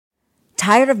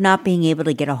Tired of not being able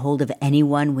to get a hold of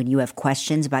anyone when you have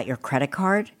questions about your credit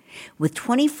card? With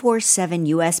 24/7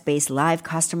 US-based live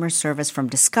customer service from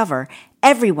Discover,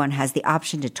 everyone has the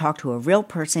option to talk to a real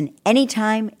person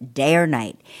anytime, day or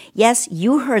night. Yes,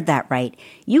 you heard that right.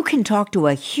 You can talk to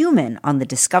a human on the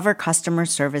Discover customer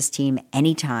service team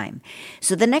anytime.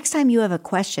 So the next time you have a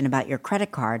question about your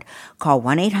credit card, call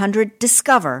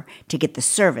 1-800-DISCOVER to get the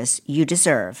service you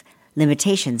deserve.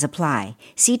 Limitations apply.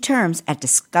 See terms at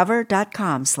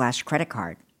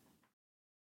discover.com/creditcard.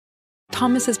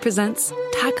 Thomas's presents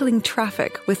Tackling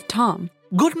Traffic with Tom.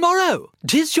 Good morrow!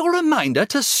 'Tis your reminder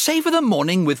to savour the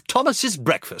morning with Thomas's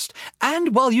breakfast.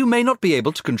 And while you may not be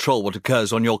able to control what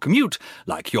occurs on your commute,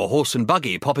 like your horse and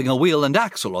buggy popping a wheel and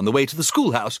axle on the way to the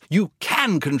schoolhouse, you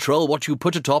can control what you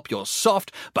put atop your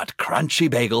soft but crunchy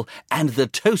bagel and the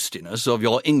toastiness of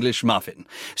your English muffin.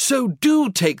 So do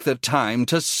take the time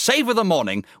to savour the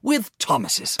morning with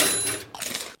Thomas's.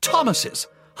 Thomas's.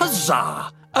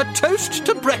 Huzzah! A toast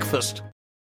to breakfast.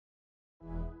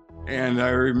 And I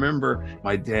remember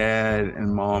my dad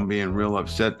and mom being real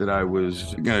upset that I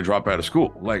was going to drop out of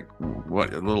school. Like,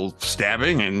 what, a little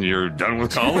stabbing and you're done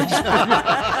with college?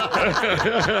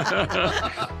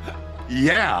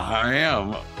 Yeah, I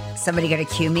am. Somebody going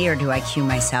to cue me or do I cue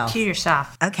myself? Cue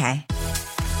yourself. Okay.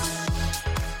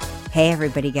 Hey,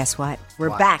 everybody, guess what?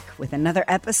 We're back with another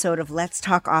episode of Let's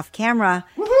Talk Off Camera.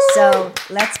 Woo-hoo! So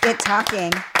let's get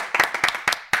talking.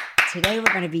 Today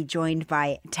we're going to be joined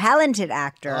by talented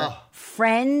actor,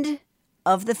 friend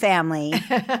of the family,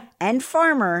 and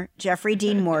farmer Jeffrey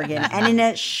Dean Morgan. And in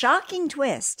a shocking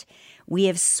twist, we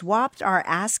have swapped our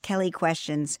Ask Kelly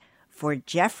questions for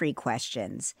Jeffrey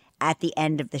questions at the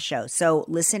end of the show. So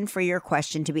listen for your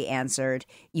question to be answered.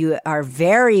 You are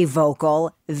very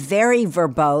vocal, very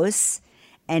verbose,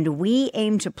 and we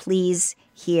aim to please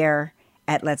here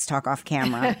at Let's Talk Off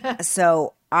Camera.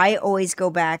 So I always go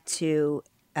back to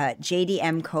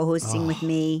JDM co-hosting with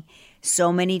me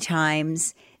so many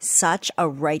times. Such a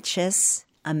righteous,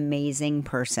 amazing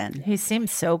person. He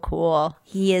seems so cool.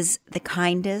 He is the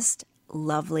kindest,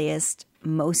 loveliest,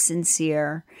 most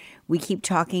sincere. We keep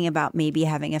talking about maybe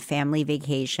having a family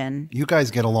vacation. You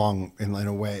guys get along in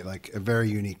a way, like a very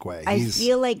unique way. I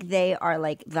feel like they are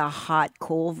like the hot,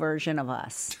 cool version of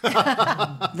us.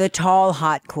 The tall,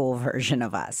 hot, cool version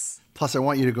of us. Plus, I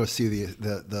want you to go see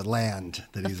the land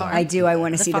that he's on. I do. I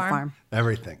want to see the farm.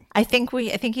 Everything. I think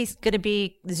he's going to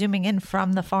be zooming in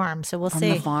from the farm, so we'll see.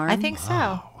 From the farm? I think so.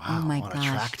 Wow. Oh my on gosh.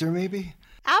 a tractor, maybe?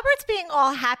 Albert's being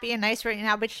all happy and nice right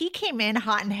now, but he came in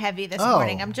hot and heavy this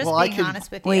morning. I'm just being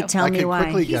honest with you. Wait, tell me why. I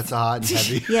quickly get hot and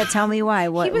heavy. Yeah, tell me why.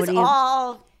 What, he was what do you...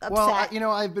 all upset.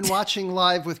 Well, I've been watching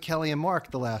Live with Kelly and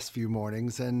Mark the last few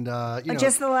mornings, and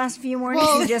just the last few mornings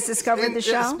you just discovered the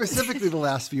show? Specifically the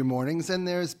last few mornings, and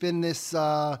there's been this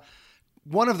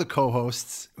one of the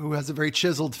co-hosts who has a very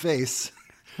chiseled face.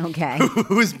 Okay.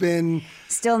 Who's been...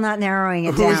 Still not narrowing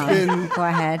it down. Been Go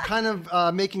ahead. Kind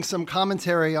of making some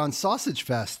commentary on Sausage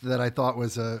Fest that I thought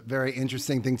was a very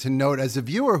interesting thing to note as a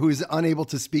viewer who's unable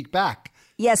to speak back.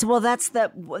 Yes, well, that's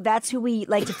who we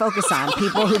like to focus on,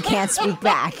 people who can't speak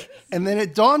back. And then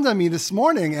it dawned on me this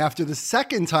morning after the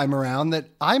second time around that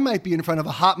I might be in front of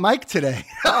a hot mic today.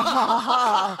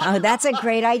 Oh, that's a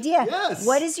great idea. Yes.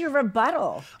 What is your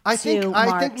rebuttal? I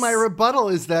think my rebuttal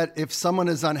is that if someone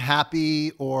is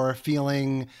unhappy or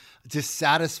feeling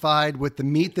dissatisfied with the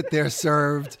meat that they're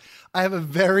served, I have a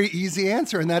very easy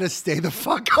answer, and that is stay the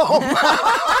fuck home.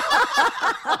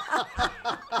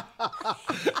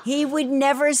 He would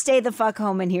never stay the fuck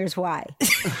home, and here's why.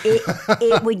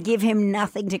 It would give him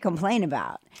nothing to complain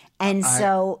about. And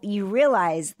so you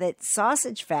realize that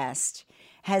Sausage Fest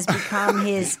has become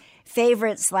his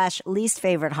favorite/least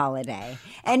favorite holiday.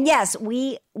 And yes,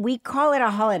 we call it a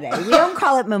holiday. We don't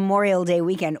call it Memorial Day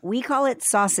weekend. We call it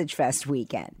Sausage Fest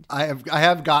weekend. I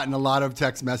have gotten a lot of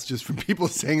text messages from people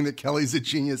saying that Kelly's a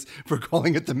genius for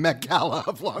calling it the Met Gala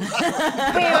of Long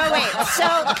Island. Wait. So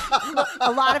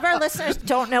a lot of our listeners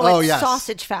don't know what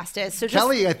Sausage Fest is. So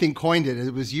Kelly, I think, coined it.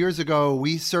 It was years ago.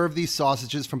 We served these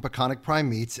sausages from Peconic Prime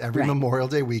Meats every Memorial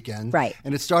Day weekend. Right.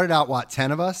 And it started out,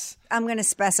 10 of us? I'm going to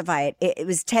specify it. It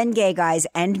was 10 gay guys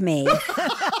and me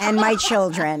and my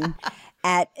children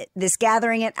at this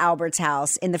gathering at Albert's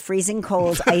house in the freezing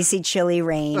cold, icy, chilly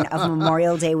rain of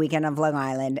Memorial Day weekend of Long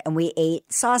Island. And we ate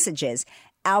sausages.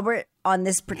 Albert, on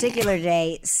this particular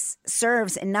day,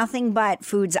 serves nothing but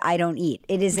foods I don't eat.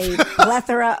 It is a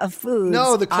plethora of foods.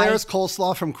 No, the Claire's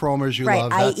coleslaw from Cromer's you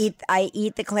love. I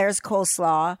eat the Claire's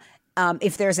coleslaw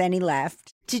if there's any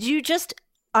left. Did you just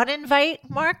uninvite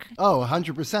Mark? Oh,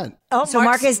 100%. Oh, so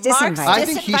Mark is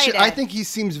disinvited. I think he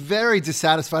seems very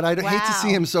dissatisfied. I'd hate to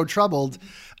see him so troubled.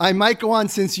 I might go on,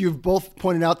 since you've both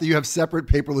pointed out that you have separate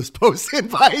paperless post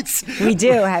invites. We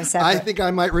do have separate. I think I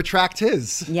might retract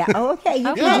his. Yeah. Oh, okay.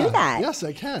 You can do that. Yes,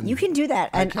 I can. You can do that.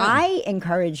 And I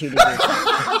encourage you to do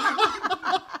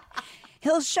that.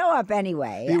 He'll show up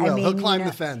anyway. He will. He'll climb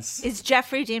the fence. Is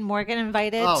Jeffrey Dean Morgan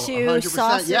invited to 100%,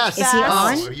 Sausage yes. Fest? Is he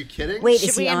on? Are you kidding? Wait, should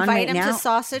is he we on invite right him now? to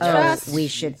Sausage Fest? We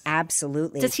should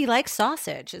absolutely. Does he like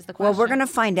sausage is the question. Well, we're going to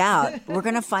find out. We're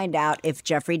going to find out if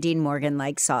Jeffrey Dean Morgan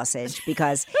likes sausage,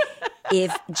 because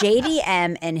if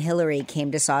JDM and Hilarie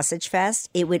came to Sausage Fest,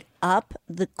 it would up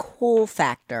the cool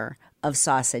factor of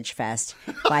Sausage Fest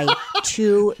by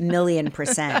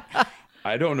 2,000,000%.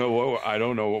 I don't know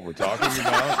what we're talking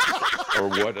about or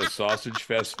what a sausage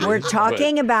fest is. We're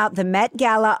talking about the Met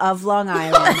Gala of Long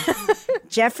Island.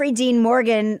 Jeffrey Dean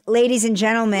Morgan, ladies and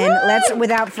gentlemen, let's,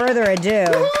 without further ado.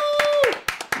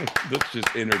 Let's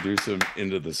just introduce him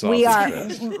into the sausage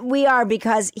fest. We are,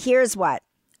 because here's what.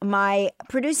 My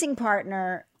producing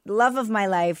partner, love of my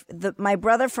life, my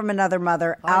brother from another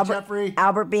mother, Albert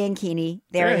Bianchini.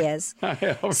 There he is. Hi,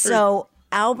 Albert. So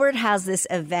Albert has this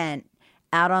event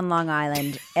out on Long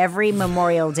Island every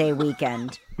Memorial Day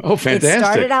weekend. Oh, fantastic. It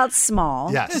started out small,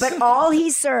 yes, but all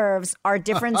he serves are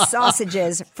different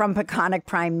sausages from Peconic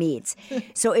Prime Meats.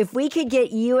 So if we could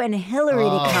get you and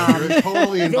Hilarie to come,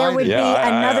 totally there would be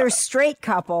Yeah, another straight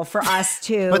couple for us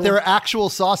to... But there are actual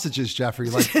sausages, Jeffrey,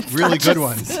 like really good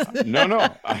ones.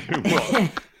 No.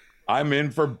 I'm in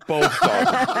for both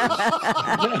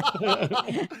sausages.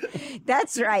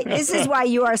 That's right. This is why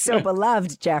you are so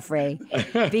beloved, Jeffrey,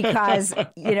 because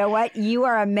you know what? You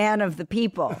are a man of the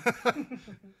people.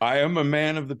 I am a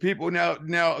man of the people. Now,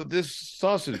 this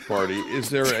sausage party, is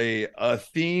there a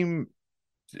theme,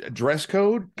 dress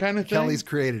code kind of thing? Kelly's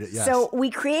created it, yes. So we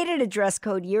created a dress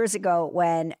code years ago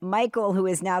when Michael, who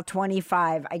is now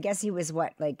 25, I guess he was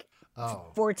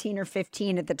 14 or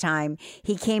 15 at the time,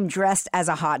 he came dressed as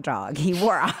a hot dog. He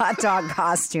wore a hot dog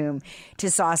costume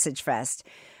to Sausage Fest.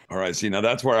 All right, see, now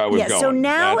that's where I was going. So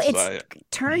now it's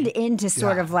turned into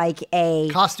sort of like a...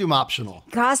 Costume optional.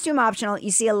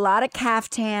 You see a lot of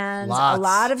caftans, a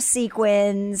lot of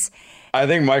sequins. I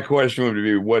think my question would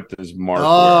be, what does Mark wear?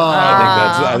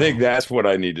 I think that's what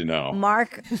I need to know.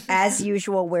 Mark, as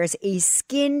usual, wears a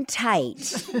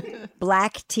skin-tight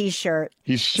black T-shirt.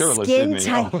 He's shirtless,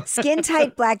 isn't he?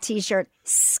 Skin-tight black T-shirt,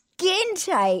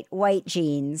 skin-tight white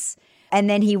jeans, and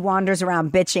then he wanders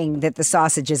around bitching that the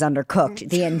sausage is undercooked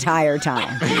the entire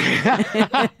time.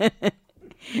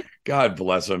 God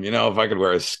bless him. If I could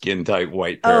wear a skin-tight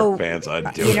white pair of pants,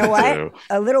 I'd do it. You know what? Too.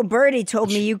 A little birdie told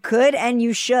me you could and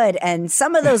you should. And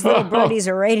some of those little birdies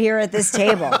are right here at this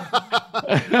table.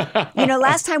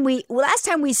 Last time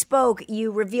we spoke,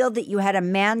 you revealed that you had a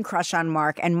man crush on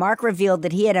Mark, and Mark revealed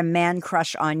that he had a man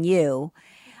crush on you.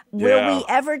 Will we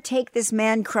ever take this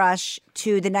man crush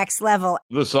to the next level?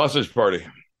 The sausage party.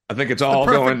 I think it's all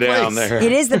going down there.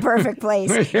 It is the perfect place.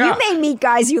 Yeah. You may meet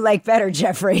guys you like better,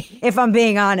 Jeffrey, if I'm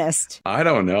being honest. I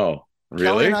don't know. Really?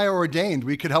 Kelly and I are ordained.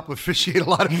 We could help officiate a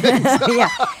lot of things. Yeah,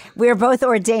 we're both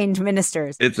ordained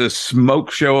ministers. It's a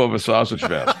smoke show of a sausage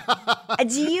fest.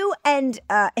 Do you and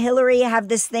Hilarie have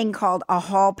this thing called a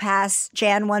hall pass?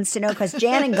 Jan wants to know, because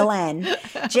Jan and Glenn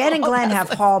have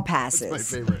hall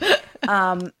passes. That's my favorite.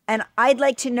 And I'd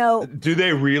like to know. Do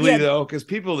they really, though? Because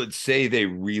people that say they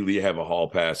really have a hall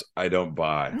pass, I don't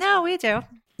buy. No, we do.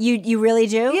 You really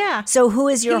do? Yeah. So who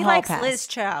is your he hall likes pass? Liz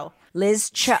Cho. Liz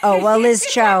Cho. Oh, well, Liz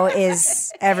Cho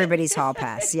is everybody's hall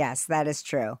pass. Yes, that is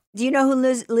true. Do you know who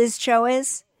Liz Cho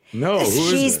is? No, who is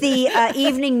She's it? the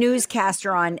evening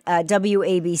newscaster on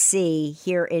WABC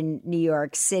here in New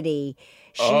York City.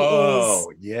 She is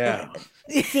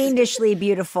fiendishly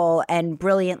beautiful and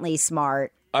brilliantly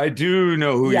smart. I do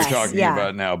know who you're talking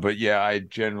about now, but I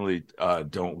generally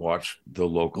don't watch the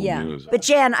local news. But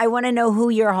Jan, I want to know who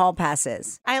your hall pass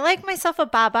is. I like myself a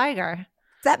Bob Iger.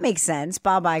 That makes sense.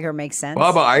 Bob Iger makes sense.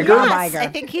 Bob Iger? Bob Yes, Iger. I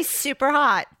think he's super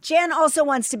hot. Jan also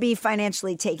wants to be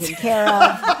financially taken care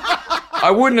of.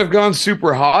 I wouldn't have gone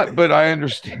super hot, but I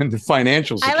understand the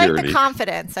financial security. I like the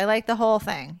confidence. I like the whole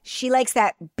thing. She likes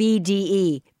that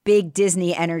BDE, big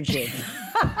Disney energy.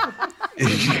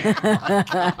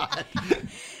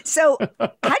 So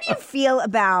how do you feel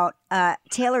about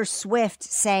Taylor Swift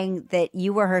saying that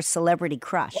you were her celebrity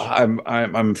crush?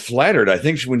 I'm flattered. I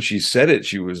think when she said it,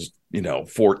 she was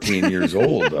 14 years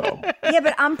old, though. Yeah,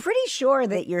 but I'm pretty sure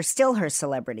that you're still her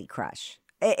celebrity crush,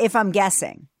 if I'm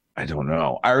guessing. I don't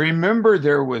know. I remember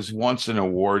there was once an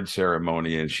award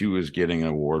ceremony and she was getting an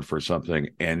award for something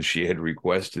and she had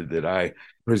requested that I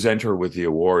present her with the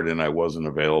award and I wasn't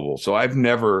available. So I've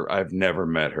never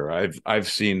met her. I've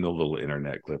seen the little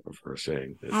internet clip of her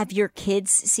saying this. Have your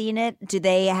kids seen it?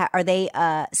 Are they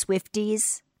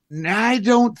Swifties? I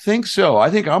don't think so. I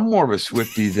think I'm more of a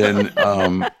Swiftie than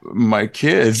my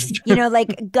kids.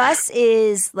 Like Gus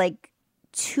is like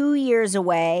 2 years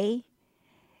away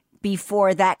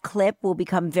before that clip will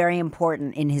become very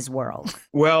important in his world.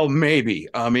 Well, maybe.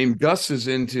 I mean, Gus is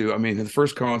the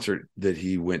first concert that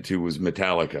he went to was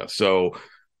Metallica. So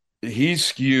he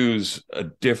skews a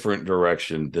different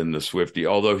direction than the Swiftie,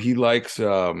 although he likes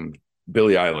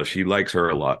Billie Eilish. He likes her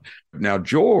a lot. Now,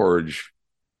 George,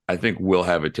 I think, will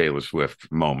have a Taylor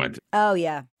Swift moment. Oh,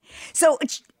 yeah. So,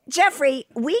 Jeffrey,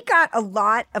 we got a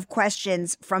lot of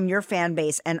questions from your fan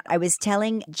base, and I was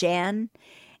telling Jan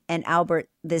and Albert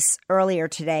this earlier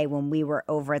today when we were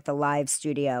over at the live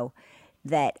studio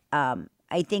that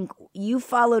I think you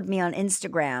followed me on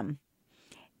Instagram,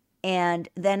 and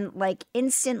then like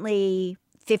instantly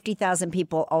 50,000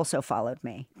 people also followed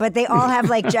me. But they all have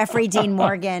like Jeffrey Dean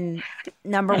Morgan,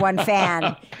 #1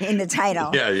 fan in the title.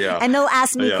 Yeah. And they'll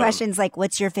ask me questions like,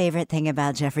 what's your favorite thing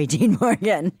about Jeffrey Dean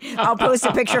Morgan? I'll post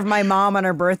a picture of my mom on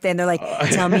her birthday and they're like,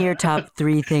 tell me your top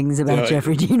 3 things about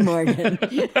Jeffrey Dean Morgan.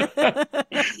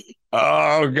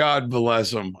 Oh, God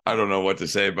bless him. I don't know what to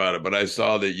say about it, but I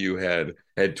saw that you had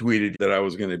tweeted that I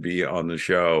was going to be on the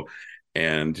show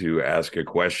and to ask a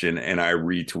question, and I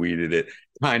retweeted it,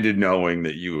 kind of knowing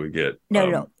that you would get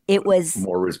it was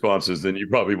more responses than you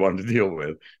probably wanted to deal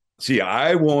with. See,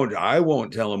 I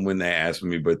won't tell them when they ask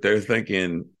me, but they're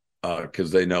thinking,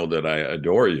 because they know that I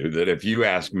adore you, that if you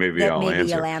ask, maybe I'll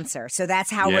answer. You'll answer. So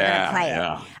that's how we're going to play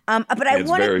it. But I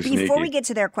want to, before we get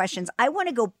to their questions, I want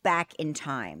to go back in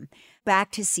time,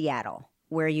 back to Seattle,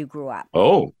 where you grew up.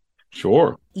 Oh,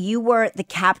 sure. You were the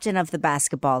captain of the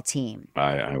basketball team.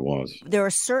 I was. There are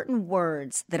certain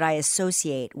words that I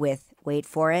associate with, wait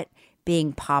for it,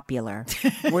 being popular.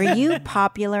 Were you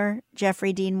popular,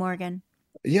 Jeffrey Dean Morgan?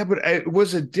 Yeah, but it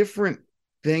was a different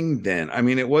thing then. I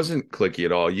mean, it wasn't cliquey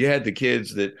at all. You had the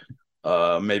kids that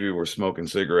maybe were smoking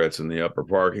cigarettes in the upper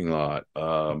parking lot.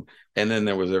 And then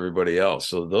there was everybody else.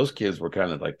 So those kids were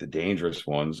kind of like the dangerous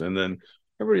ones. And then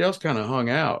everybody else kind of hung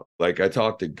out. Like I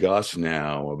talked to Gus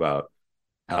now about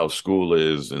how school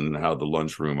is and how the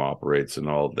lunchroom operates and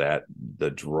all that,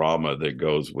 the drama that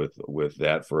goes with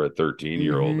that for a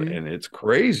 13-year-old. Mm-hmm. And it's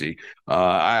crazy.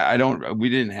 We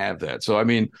didn't have that. So, I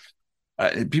mean,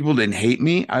 people didn't hate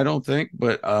me, I don't think,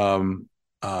 but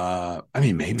I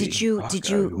mean, maybe. Did you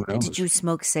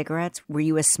smoke cigarettes? Were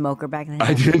you a smoker back then?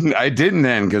 I didn't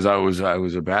then because I was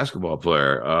a basketball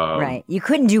player. Right. You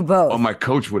couldn't do both. Oh, my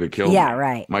coach would have killed me. Yeah,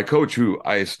 right. My coach, who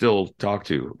I still talk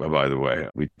to, by the way,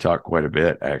 we talk quite a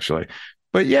bit actually.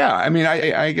 But yeah, I mean,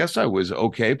 I guess I was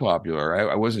okay popular.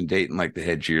 I wasn't dating like the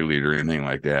head cheerleader or anything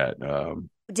like that.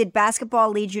 Did basketball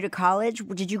lead you to college?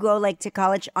 Did you go to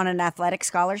college on an athletic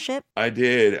scholarship? I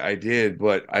did,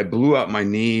 but I blew out my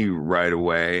knee right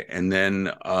away, and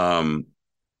then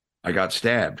I got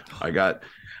stabbed.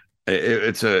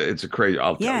 It's a crazy.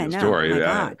 I'll tell you the story. Oh my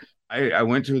God. I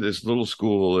went to this little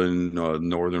school in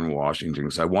northern Washington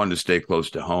because I wanted to stay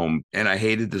close to home, and I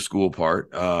hated the school part.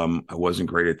 I wasn't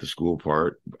great at the school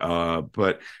part,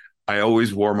 but I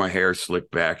always wore my hair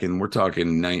slicked back, and we're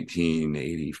talking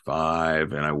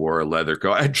 1985, and I wore a leather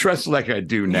coat. I dressed like I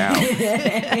do now.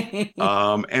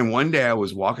 And one day I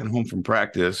was walking home from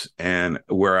practice, and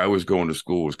where I was going to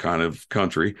school was kind of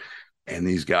country, and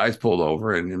these guys pulled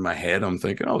over, and in my head I'm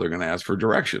thinking, oh, they're going to ask for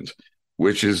directions,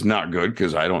 which is not good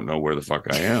because I don't know where the fuck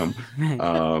I am.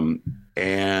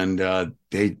 And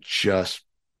they just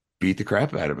beat the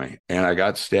crap out of me, and I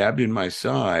got stabbed in my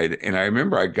side. And I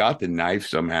remember I got the knife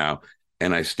somehow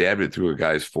and I stabbed it through a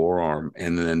guy's forearm,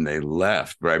 and then they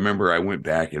left. But I remember I went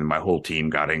back and my whole team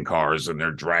got in cars and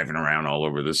they're driving around all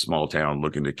over this small town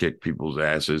looking to kick people's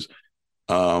asses.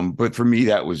 But for me,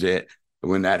 that was it.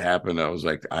 When that happened, I was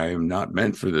like, I am not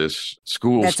meant for this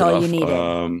school That's stuff. all you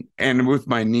needed. And with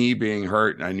my knee being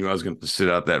hurt, I knew I was going to sit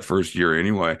out that first year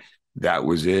anyway. That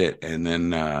was it. And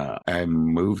then I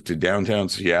moved to downtown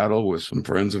Seattle with some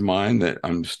friends of mine that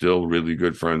I'm still really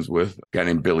good friends with. A guy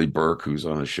named Billy Burke, who's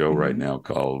on a show right now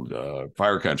called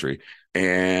Fire Country.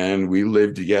 And we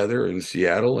lived together in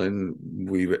Seattle, and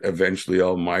we eventually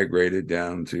all migrated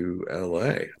down to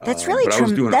LA. That's really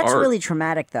really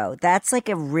traumatic, though. That's like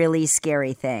a really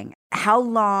scary thing. How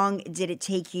long did it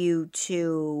take you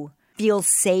to feel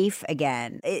safe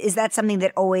again? Is that something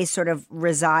that always sort of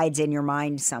resides in your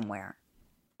mind somewhere?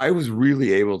 I was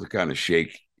really able to kind of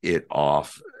shake it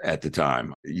off at the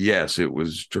time. Yes, it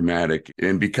was dramatic.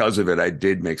 And because of it, I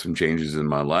did make some changes in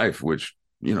my life, which,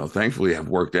 thankfully have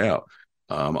worked out.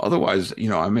 Otherwise,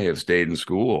 I may have stayed in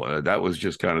school. That was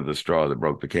just kind of the straw that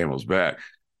broke the camel's back.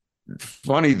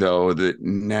 Funny, though, that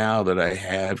now that I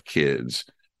have kids,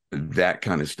 that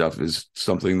kind of stuff is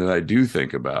something that I do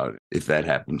think about. If that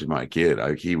happened to my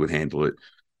kid, he would handle it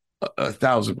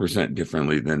 1,000%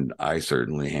 differently than I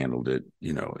certainly handled it,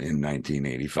 in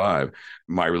 1985.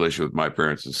 My relationship with my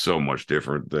parents is so much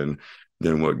different than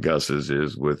what Gus's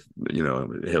is with,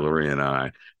 Hilarie and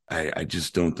I. I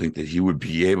just don't think that he would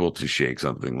be able to shake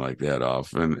something like that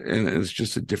off. And it's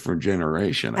just a different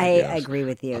generation, I guess. I agree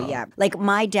with you, yeah. Like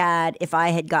my dad, if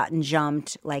I had gotten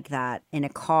jumped like that in a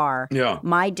car,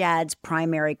 my dad's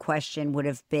primary question would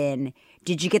have been,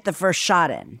 did you get the first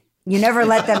shot in? You never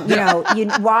let them,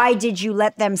 why did you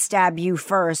let them stab you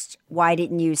first? Why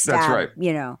didn't you stab, That's right.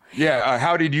 Yeah,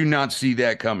 how did you not see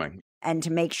that coming? And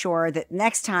to make sure that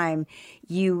next time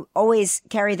you always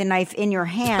carry the knife in your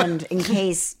hand in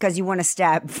case, because you want to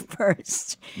stab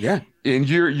first. Yeah, and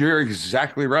you're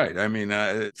exactly right. I mean,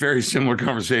 very similar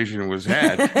conversation was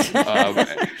had.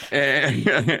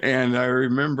 And I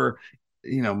remember,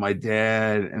 my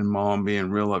dad and mom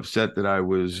being real upset that I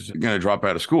was going to drop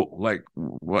out of school. Like,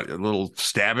 what, a little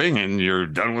stabbing and you're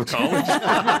done with college?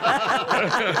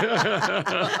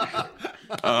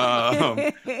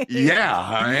 Yeah,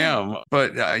 I am.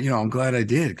 But, I'm glad I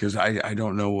did, because I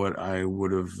don't know what I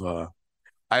would have.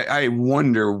 I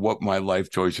wonder what my life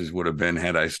choices would have been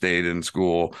had I stayed in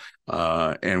school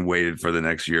and waited for the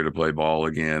next year to play ball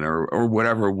again, or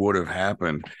whatever would have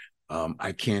happened.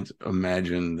 I can't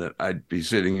imagine that I'd be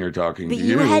sitting here talking to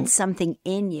you. But you had something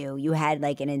in you. You had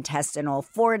like an intestinal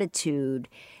fortitude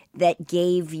that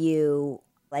gave you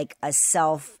like a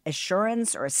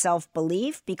self-assurance or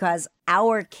self-belief, because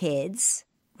our kids,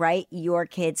 right? Your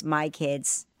kids, my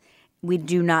kids, we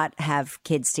do not have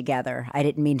kids together. I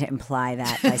didn't mean to imply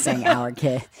that by saying our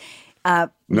kid.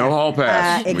 No hall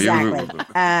pass. Exactly.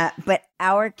 But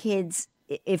our kids,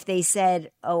 if they said,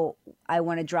 oh, I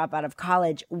want to drop out of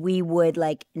college, we would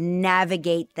like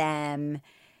navigate them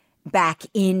back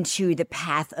into the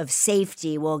path of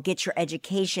safety. Well, get your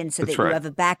education so that you have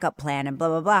a backup plan and blah,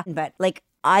 blah, blah. But like,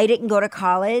 I didn't go to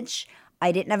college.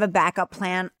 I didn't have a backup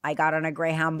plan. I got on a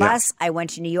Greyhound bus. I went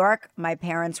to New York. My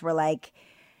parents were like,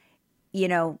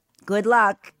 good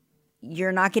luck.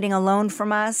 You're not getting a loan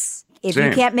from us. If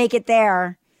you can't make it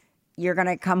there, you're going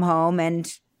to come home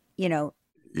and,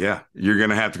 Yeah, you're going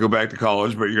to have to go back to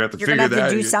college, but you're going to have to figure that out. You're going to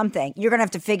have to do something. You're going to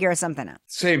have to figure something out.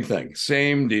 Same thing,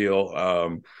 same deal.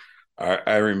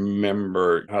 I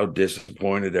remember how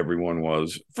disappointed everyone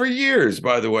was for years,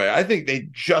 by the way. I think they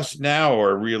just now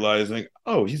are realizing,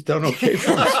 oh, he's done okay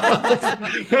for himself.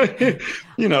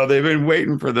 They've been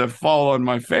waiting for the fall on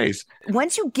my face.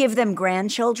 Once you give them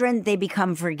grandchildren, they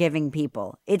become forgiving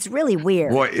people. It's really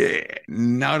weird. Well,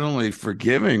 not only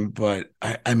forgiving, but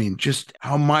I mean, just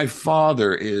how my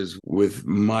father is with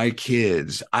my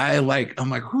kids. I'm like,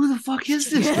 who the fuck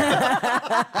is this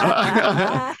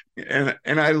guy?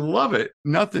 And I love it.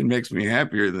 Nothing makes me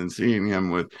happier than seeing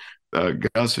him with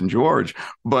Gus and George.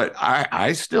 But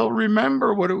I still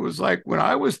remember what it was like when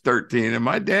I was 13, and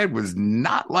my dad was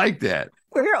not like that.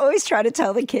 We're always trying to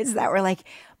tell the kids that. We're like,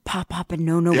 Pop and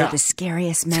Nono were the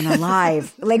scariest men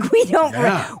alive. Like we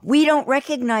don't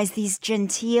recognize these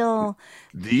genteel.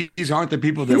 These aren't the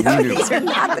people that we knew. These are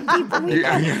not the people we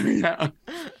know.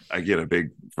 I get a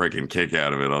big freaking kick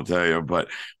out of it, I'll tell you. But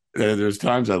there's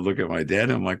times I look at my dad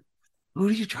and I'm like, who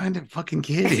are you trying to fucking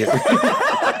kid here?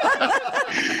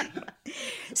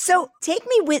 So take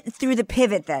me through the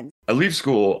pivot then. I leave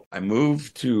school. I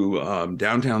move to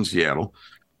downtown Seattle.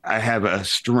 I have a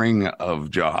string of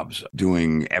jobs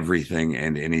doing everything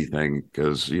and anything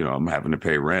because, I'm having to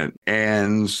pay rent.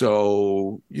 And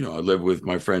so, I live with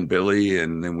my friend Billy,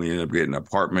 and then we ended up getting an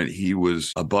apartment. He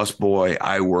was a busboy.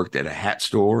 I worked at a hat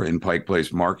store in Pike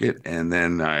Place Market. And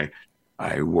then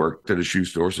I worked at a shoe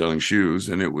store selling shoes.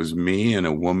 And it was me and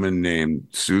a woman named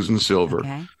Susan Silver,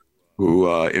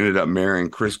 who ended up marrying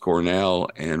Chris Cornell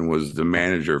and was the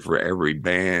manager for every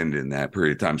band in that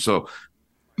period of time. So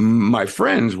my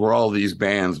friends were all these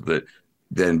bands that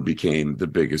then became the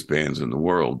biggest bands in the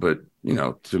world. But,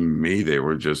 to me, they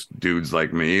were just dudes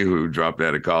like me who dropped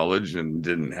out of college and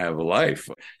didn't have a life.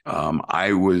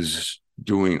 I was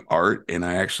doing art, and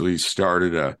I actually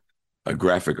started a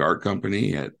graphic art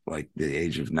company at like the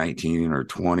age of 19 or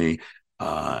 20.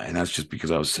 And that's just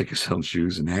because I was sick of selling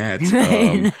shoes and hats.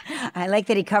 I like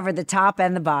that he covered the top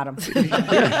and the bottom.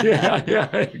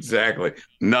 yeah, exactly.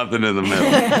 Nothing in the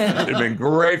middle. It'd been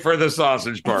great for the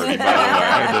sausage party,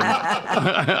 by the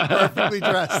way. Perfectly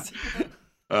dressed.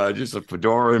 Just a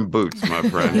fedora and boots, my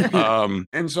friend.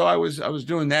 And so I was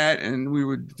doing that, and we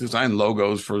would design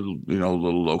logos for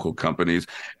little local companies.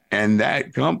 And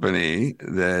that company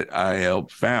that I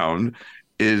helped found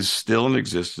is still in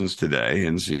existence today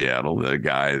in Seattle. The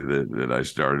guy that I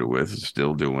started with is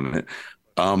still doing it.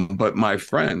 But my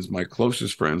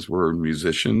closest friends were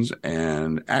musicians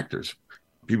and actors.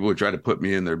 People would try to put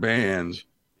me in their bands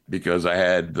because I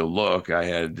had the look. I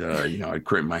had, I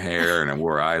crimped my hair and I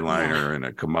wore eyeliner and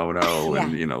a kimono.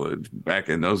 And, back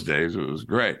in those days, it was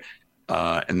great.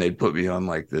 And they'd put me on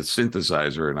like the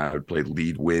synthesizer and I would play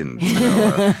lead wind.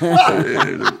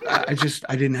 I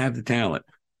didn't have the talent.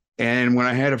 And when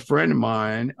I had a friend of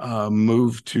mine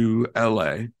move to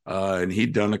LA, and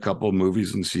he'd done a couple of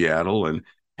movies in Seattle and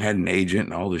had an agent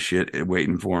and all the shit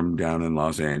waiting for him down in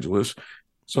Los Angeles.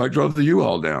 So I drove the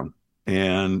U-Haul down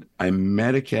and I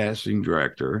met a casting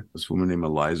director, this woman named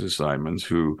Eliza Simons,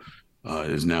 who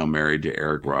is now married to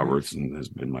Eric Roberts and has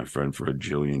been my friend for a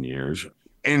jillion years.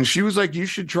 And she was like, you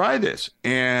should try this.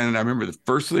 And I remember the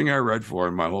first thing I read for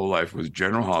in my whole life was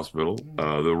General Hospital,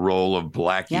 the role of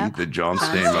Blackie that John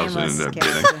Stamos ended up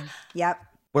getting. Yep.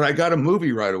 But I got a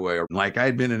movie right away. Like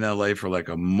I'd been in LA for like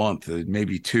a month,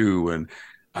 maybe two. And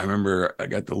I remember I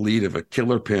got the lead of a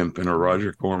killer pimp in a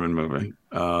Roger Corman movie,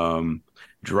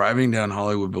 driving down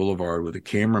Hollywood Boulevard with a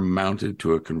camera mounted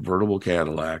to a convertible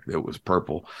Cadillac that was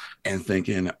purple and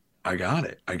thinking, I got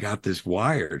it. I got this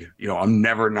wired. I'm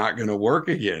never not going to work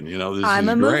again. I'm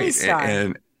a great. Movie star.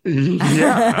 And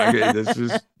this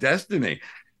is destiny.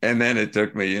 And then it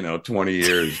took me, 20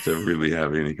 years to really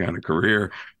have any kind of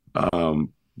career.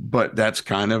 But that's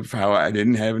kind of how I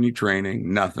didn't have any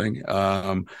training, nothing.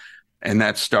 And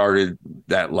that started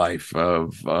that life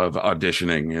of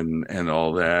auditioning and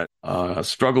all that.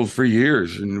 Struggled for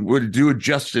years and would do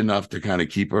just enough to kind of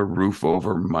keep a roof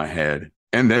over my head.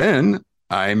 And then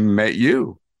I met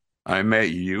you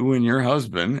and your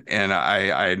husband. And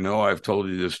I know I've told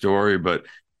you this story, but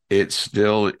it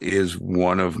still is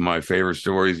one of my favorite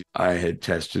stories. I had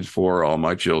tested for all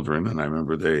my children. And I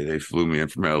remember they flew me in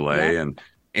from LA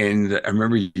and I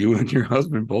remember you and your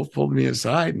husband both pulled me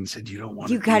aside and said, you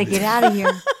got to get out of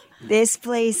here. This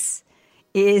place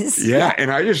is. Yeah.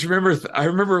 And I just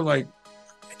remember like,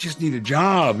 I just need a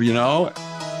job,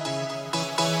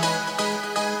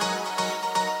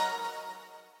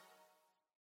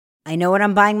 I know what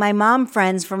I'm buying my mom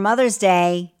friends for Mother's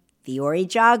Day. Fiore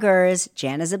joggers.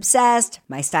 Jan is obsessed.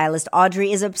 My stylist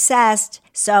Audrey is obsessed.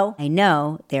 So I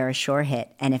know they're a sure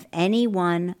hit. And if any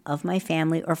one of my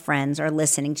family or friends are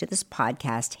listening to this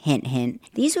podcast, hint, hint,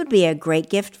 these would be a great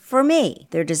gift for me.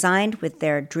 They're designed with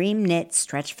their dream knit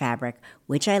stretch fabric,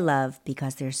 which I love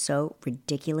because they're so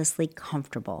ridiculously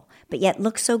comfortable, but yet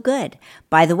look so good.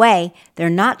 By the way, they're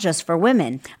not just for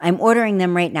women. I'm ordering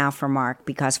them right now for Mark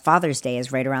because Father's Day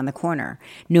is right around the corner.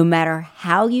 No matter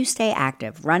how you stay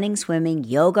active, running, swimming,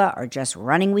 yoga, or just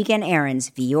running weekend errands,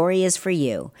 Fiore is for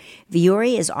you. Fiore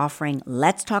is offering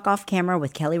Let's Talk Off Camera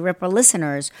with Kelly Ripa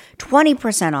listeners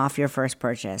 20% off your first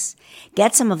purchase.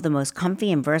 Get some of the most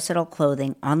comfy and versatile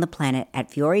clothing on the planet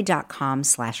at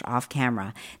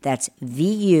fiore.com/offcamera. That's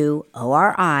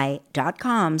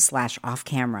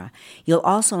VUORI.com/offcamera. You'll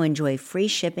also enjoy free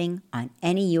shipping on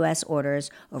any U.S.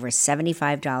 orders over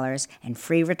 $75 and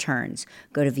free returns.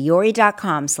 Go to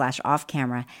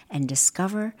viore.com/offcamera and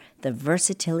discover the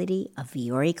versatility of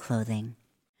Fiore clothing.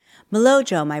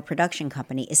 Melojo, my production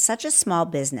company, is such a small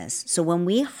business, so when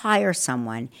we hire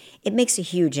someone, it makes a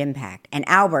huge impact. And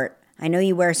Albert, I know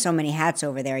you wear so many hats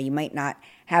over there, you might not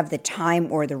have the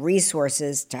time or the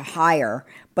resources to hire,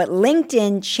 but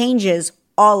LinkedIn changes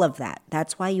all of that.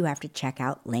 That's why you have to check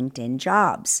out LinkedIn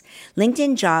Jobs.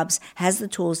 LinkedIn Jobs has the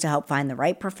tools to help find the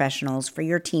right professionals for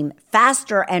your team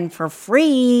faster and for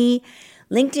free.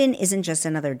 LinkedIn isn't just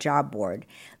another job board.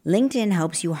 LinkedIn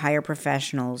helps you hire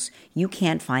professionals you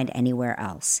can't find anywhere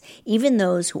else, even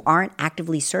those who aren't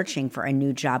actively searching for a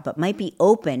new job but might be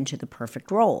open to the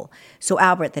perfect role. So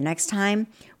Albert, the next time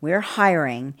we're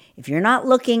hiring, if you're not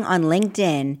looking on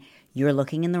LinkedIn, you're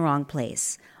looking in the wrong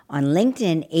place. On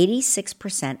LinkedIn,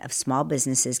 86% of small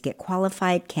businesses get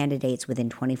qualified candidates within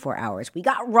 24 hours. We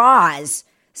got Roz,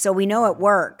 so we know it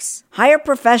works. Hire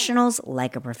professionals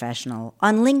like a professional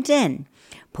on LinkedIn.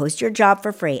 Post your job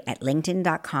for free at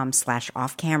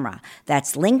linkedin.com/offcamera.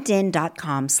 That's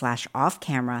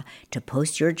linkedin.com/offcamera to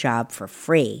post your job for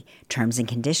free. Terms and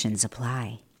conditions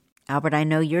apply. Albert, I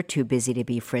know you're too busy to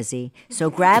be frizzy, so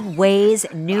grab Ouai's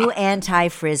new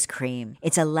anti-frizz cream.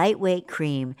 It's a lightweight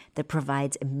cream that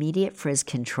provides immediate frizz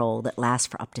control that lasts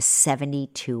for up to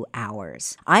 72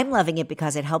 hours. I'm loving it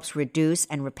because it helps reduce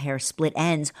and repair split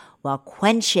ends while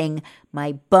quenching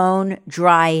my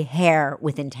bone-dry hair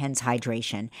with intense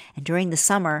hydration. And during the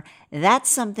summer, that's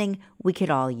something we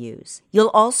could all use. You'll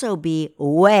also be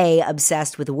way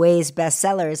obsessed with Ouai's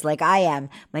bestsellers like I am.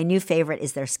 My new favorite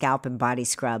is their scalp and body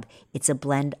scrub. It's a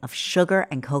blend of sugar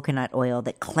and coconut oil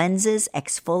that cleanses,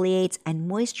 exfoliates, and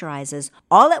moisturizes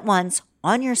all at once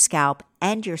on your scalp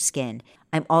and your skin.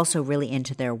 I'm also really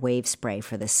into their wave spray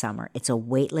for this summer. It's a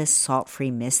weightless,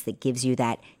 salt-free mist that gives you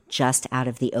that just out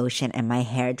of the ocean and my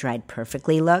hair dried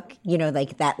perfectly look. You know,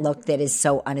 like that look that is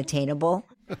so unattainable.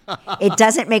 It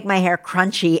doesn't make my hair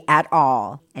crunchy at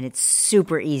all, and it's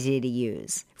super easy to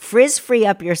use. Frizz-free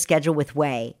up your schedule with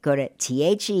Ouai. Go to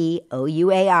THEOUAI.com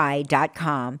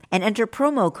and enter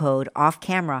promo code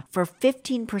OFFCAMERA for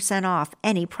 15% off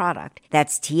any product.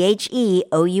 That's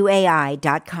THEOUAI.com,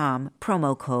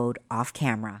 promo code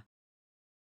OFFCAMERA.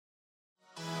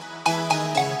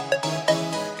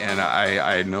 And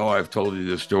I know I've told you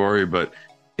this story, but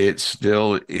it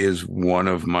still is one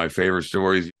of my favorite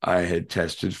stories. I had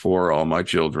tested for all my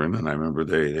children, and I remember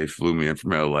they flew me in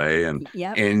from LA, and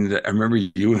and I remember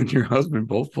you and your husband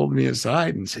both pulled me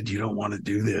aside and said, "You don't want to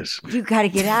do this. You got to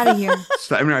get out of here."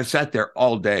 So, I mean, I sat there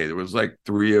all day. There was like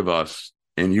 3 of us,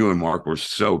 and you and Mark were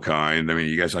so kind. I mean,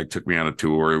 you guys like took me on a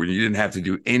tour. You didn't have to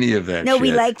do any of that. No, shit.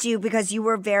 We liked you because you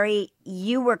were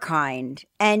kind,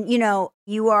 and you know,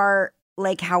 you are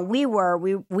like how we were.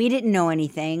 We didn't know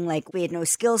anything. Like, we had no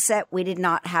skill set. We did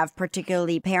not have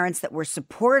particularly parents that were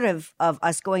supportive of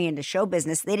us going into show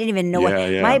business. They didn't even know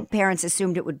My parents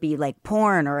assumed it would be like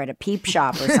porn or at a peep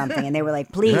shop or something. And they were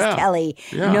like, please, Kelly,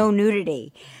 no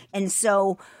nudity. And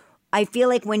so I feel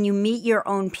like when you meet your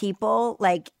own people,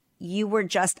 like, you were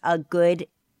just a good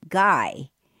guy.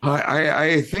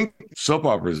 I think soap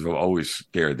operas have always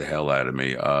scared the hell out of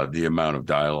me. The amount of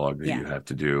dialogue that you have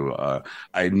to do.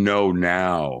 I know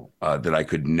now that I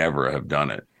could never have done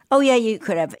it. Oh, yeah, you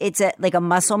could have. It's like a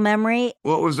muscle memory.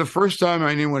 Well, it was the first time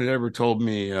anyone had ever told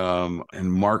me,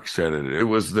 and Mark said it. It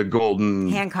was the golden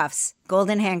handcuffs.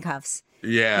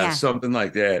 Yeah, something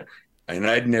like that. And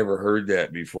I'd never heard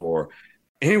that before.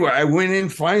 Anyway, I went in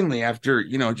finally after,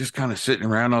 just kind of sitting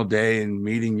around all day and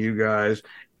meeting you guys.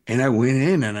 And I went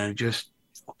in and I just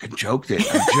fucking choked it.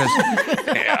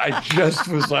 I just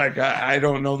was like, I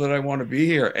don't know that I want to be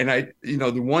here. And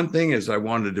the one thing is I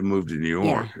wanted to move to New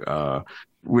York,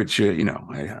 which,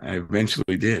 I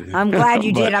eventually did. I'm glad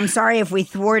you did. I'm sorry if we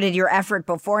thwarted your effort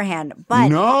beforehand. But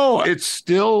no, it's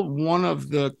still one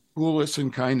of the coolest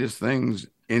and kindest things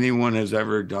anyone has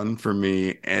ever done for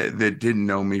me that didn't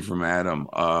know me from Adam.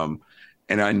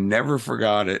 And I never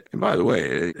forgot it. And by the way,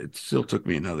 it still took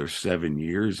me another 7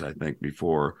 years, I think,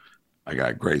 before I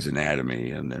got Grey's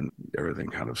Anatomy, and then everything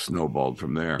kind of snowballed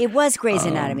from there. It was Grey's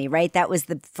Anatomy, right? That was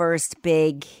the first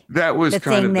big. That was the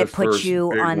kind thing of that the put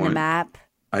you on one. the map.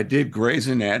 I did Grey's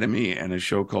Anatomy and a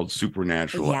show called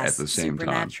Supernatural at the same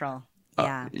Supernatural.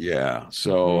 time. Yeah.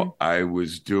 So I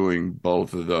was doing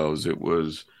both of those. It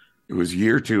was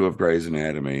year 2 of Grey's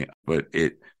Anatomy, but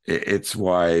it's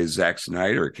why Zack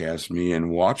Snyder cast me in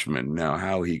Watchmen. Now,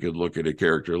 how he could look at a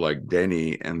character like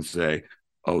Denny and say,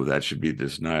 oh, that should be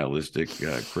this nihilistic,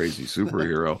 crazy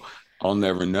superhero, I'll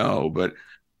never know. But,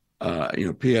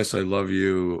 P.S. I Love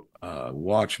You,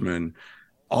 Watchmen,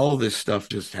 all this stuff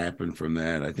just happened from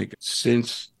that. I think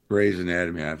since Grey's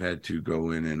Anatomy, I've had to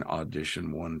go in and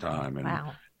audition one time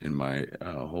in my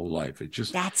whole life.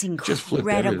 That's incredible. Just flipped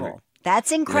everything.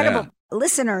 That's incredible. Yeah.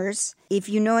 Listeners, if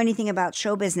you know anything about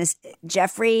show business,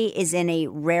 Jeffrey is in a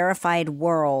rarefied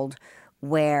world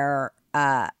where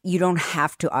you don't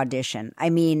have to audition. I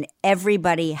mean,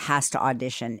 everybody has to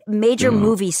audition. Major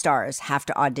movie stars have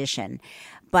to audition.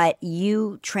 But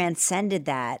you transcended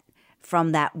that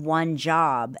from that one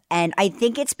job. And I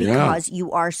think it's because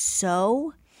you're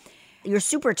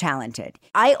super talented.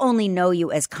 I only know you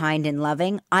as kind and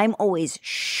loving. I'm always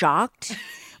shocked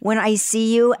when I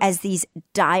see you as these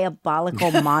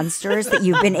diabolical monsters that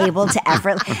you've been able to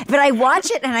but I watch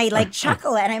it and I like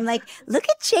chuckle and I'm like, look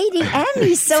at JDM,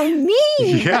 he's so mean.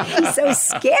 Yeah. He's so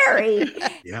scary.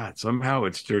 Yeah, somehow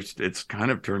it's kind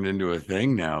of turned into a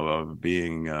thing now of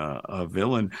being a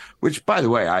villain, which, by the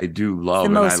way, I do love,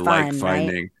 and I like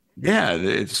finding. Right? Yeah,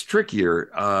 it's trickier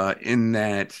in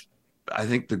that I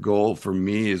think the goal for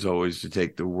me is always to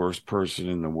take the worst person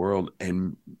in the world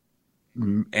and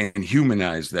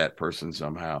humanize that person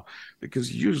somehow,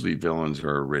 because usually villains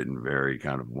are written very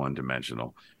kind of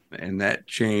one-dimensional, and that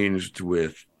changed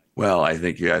with Well, I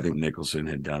think Nicholson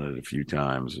had done it a few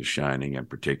times, The Shining in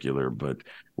particular, but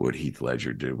what Heath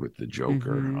Ledger did with the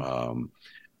Joker,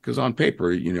 because on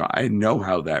paper, I know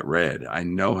how that read, I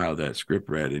know how that script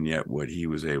read, and yet what he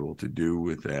was able to do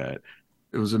with that,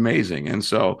 it was amazing. And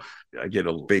so I get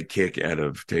a big kick out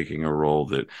of taking a role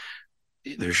that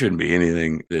there shouldn't be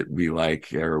anything that we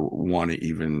like or want to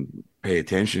even pay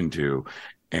attention to,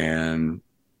 and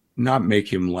not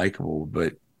make him likable,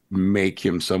 but make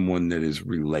him someone that is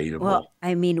relatable. Well,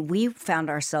 I mean, we found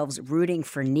ourselves rooting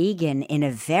for Negan in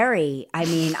a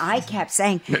I kept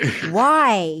saying,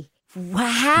 why?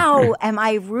 How am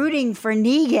I rooting for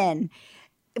Negan?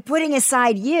 Putting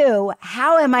aside you,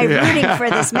 how am I rooting for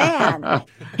this man?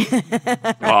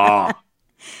 Oh.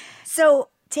 So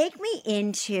take me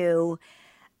into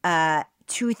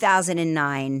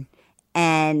 2009,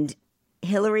 and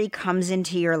Hilarie comes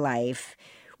into your life.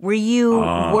 Were you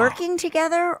working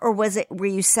together, or were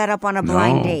you set up on a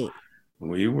blind date?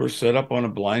 We were set up on a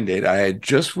blind date. I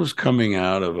just was coming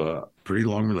out of a pretty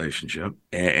long relationship,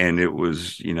 and it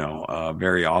was,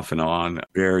 very off and on,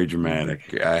 very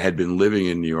dramatic. I had been living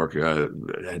in New York. I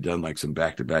had done like some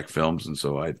back-to-back films, and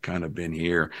so I'd kind of been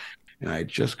here, and I had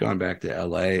just gone back to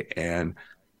LA, and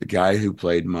the guy who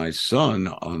played my son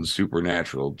on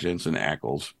Supernatural, Jensen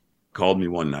Ackles, called me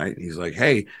one night. He's like,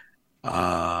 "Hey,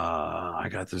 I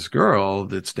got this girl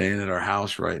that's staying at our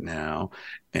house right now,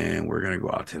 and we're going to go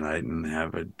out tonight and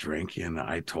have a drink. And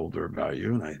I told her about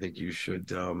you, and I think you should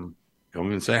come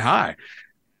and say hi."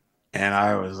 And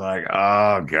I was like,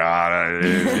 "Oh God!"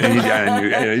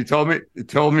 And he told me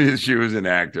that she was an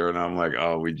actor, and I'm like,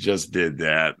 "Oh, we just did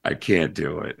that. I can't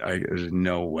do it. There's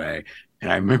no way."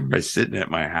 And I remember sitting at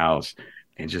my house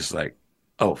and just like,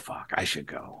 "Oh fuck, I should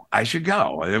go.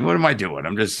 And what am I doing?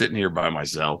 I'm just sitting here by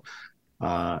myself."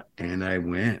 And I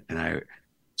went, and as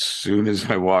soon as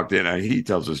I walked in, he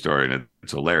tells a story, and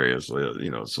it's hilarious.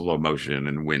 Slow motion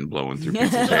and wind blowing through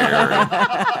people's hair.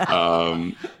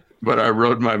 But I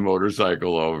rode my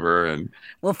motorcycle over, and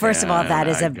first of all, that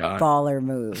is a baller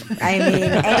move. I mean,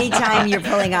 anytime you're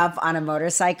pulling up on a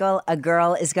motorcycle, a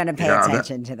girl is going to pay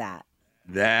attention to that.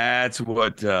 That's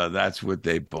what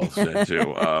they both said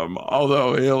too.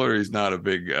 Although Hilarie's not a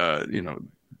big,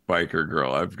 biker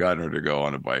girl. I've gotten her to go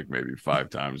on a bike maybe 5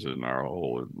 times in our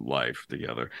whole life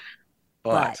together.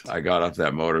 But I got off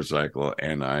that motorcycle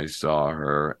and I saw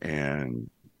her, and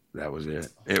that was it.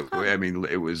 It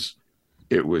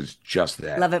was just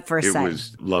that. Love at first sight. It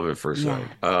was love at first sight.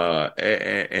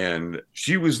 And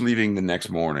she was leaving the next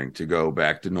morning to go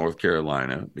back to North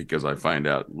Carolina, because I find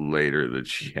out later that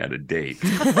she had a date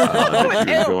that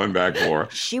she was going back for.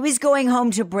 She was going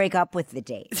home to break up with the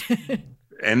date.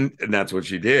 And that's what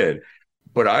she did.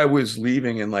 But I was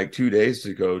leaving in like 2 days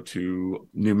to go to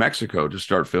New Mexico to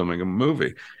start filming a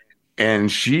movie.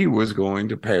 And she was going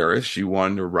to Paris. She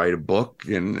wanted to write a book,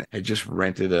 and had just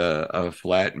rented a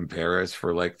flat in Paris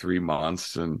for like 3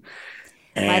 months. And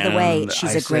by the way,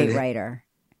 she's a great writer.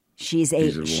 She's a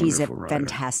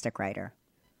fantastic writer.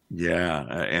 Yeah,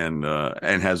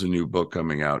 and has a new book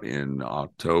coming out in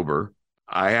October.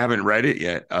 I haven't read it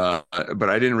yet, but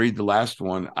I didn't read the last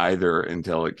one either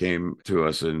until it came to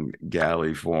us in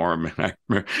galley form,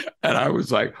 and I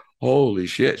was like, "Holy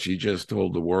shit!" She just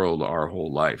told the world our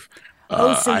whole life.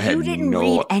 So you didn't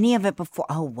read any of it before?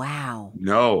 Oh, wow.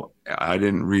 No, I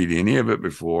didn't read any of it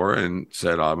before, and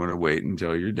said, "I'm going to wait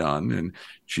until you're done." And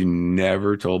she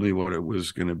never told me what it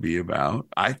was going to be about.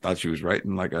 I thought she was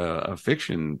writing like a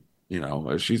fiction.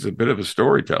 She's a bit of a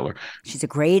storyteller. She's a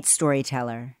great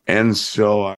storyteller. And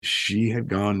so she had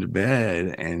gone to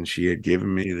bed, and she had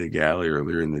given me the galley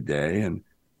earlier in the day, and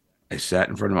I sat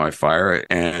in front of my fire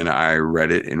and I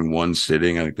read it in one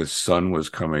sitting. I think the sun was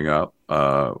coming up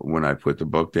when I put the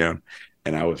book down,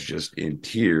 and I was just in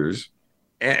tears.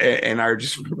 And I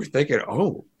just remember thinking,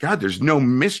 "Oh God, there's no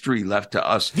mystery left to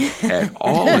us at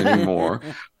all anymore."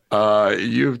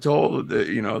 You've told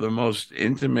the most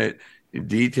intimate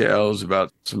details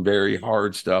about some very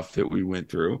hard stuff that we went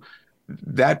through.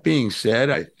 That being said,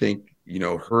 I think,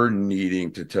 her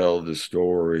needing to tell the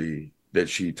story that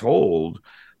she told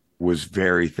was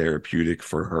very therapeutic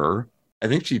for her. I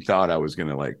think she thought I was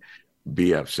going to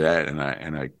be upset,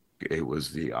 and it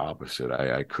was the opposite.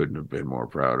 I couldn't have been more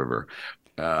proud of her.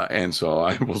 And so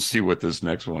I will see what this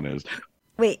next one is.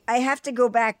 Wait, I have to go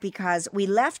back, because we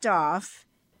left off,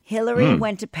 Hilarie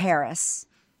went to Paris.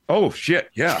 Oh, shit.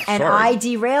 Yeah. And sorry. I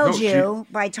derailed you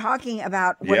by talking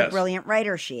about what a brilliant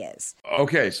writer she is.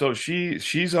 Okay. So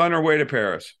she's on her way to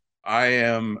Paris. I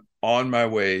am on my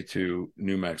way to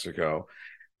New Mexico.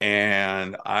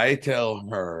 And I tell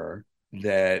her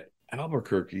that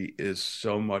Albuquerque is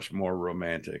so much more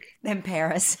romantic than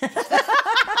Paris.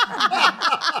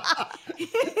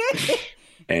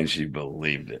 And she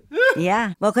believed it.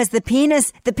 Yeah. Well, because the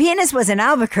penis was in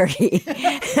Albuquerque. The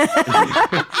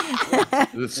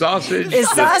sausage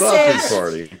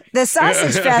party. The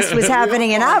sausage fest was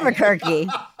happening in Albuquerque.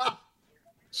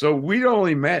 So we'd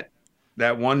only met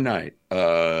that one night.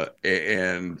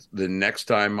 And the next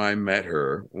time I met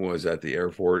her was at the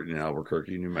airport in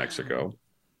Albuquerque, New Mexico.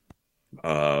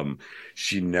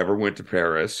 She never went to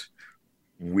Paris.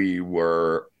 We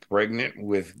were pregnant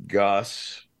with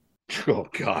Gus. Oh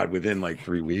God, within like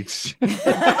 3 weeks.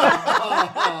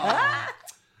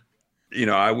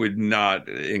 I would not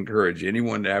encourage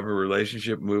anyone to have a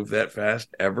relationship move that fast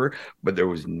ever, but there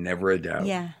was never a doubt.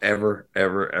 Yeah. Ever,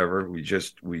 ever, ever. We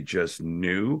just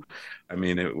knew. I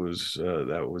mean, it was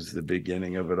that was the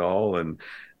beginning of it all, and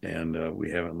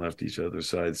we haven't left each other's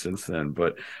side since then.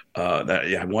 But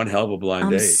one hell of a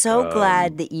blind date. I'm so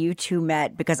glad that you two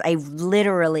met, because I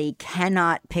literally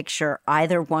cannot picture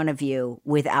either one of you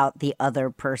without the other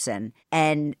person.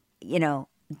 And,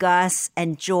 Gus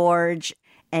and George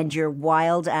and your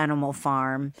wild animal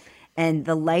farm and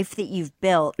the life that you've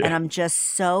built. Yeah. And I'm just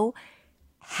so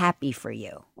happy for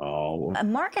you. Oh.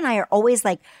 Mark and I are always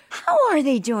like, how are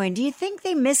they doing? Do you think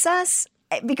they miss us?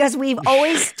 Because we've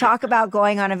always talked about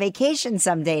going on a vacation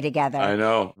someday together. I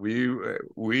know.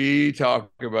 We talk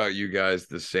about you guys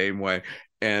the same way.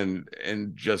 And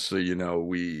just so you know,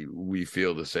 we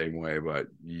feel the same way about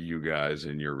you guys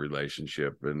and your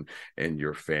relationship and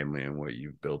your family and what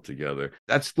you've built together.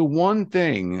 That's the one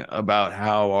thing about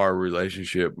how our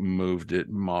relationship moved at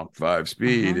Mach 5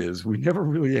 speed is we never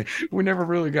really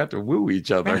got to woo each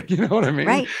other. Right. You know what I mean?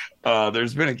 Right.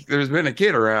 There's been a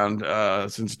kid around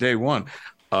since day one.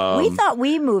 We thought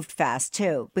we moved fast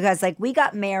too, because we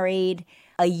got married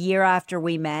a year after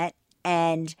we met,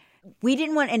 and we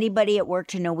didn't want anybody at work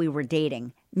to know we were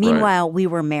dating. Meanwhile, we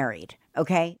were married.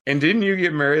 Okay. And didn't you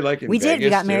get married in Vegas? We did. We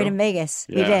got married in Vegas.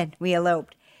 Yeah. We did. We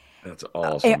eloped. That's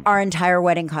awesome. Our entire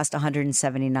wedding cost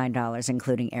 $179,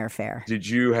 including airfare. Did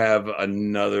you have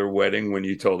another wedding when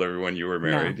you told everyone you were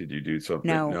married? No. Did you do something?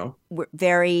 No. We're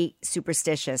very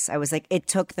superstitious. I was like, it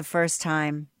took the first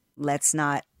time. Let's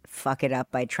not fuck it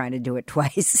up by trying to do it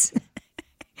twice.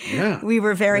 Yeah. We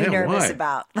were very nervous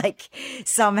about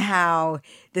somehow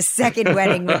the second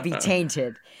wedding would be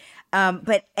tainted.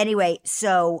 But anyway,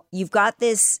 so you've got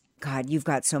this, God, you've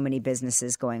got so many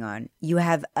businesses going on. You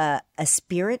have a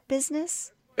spirit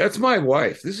business. That's my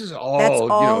wife. This is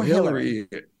all, Hilarie.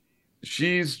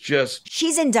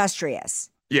 She's industrious.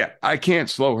 Yeah. I can't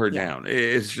slow her down.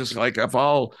 It's just like if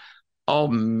I'll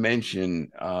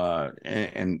mention,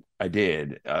 and I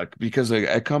did, because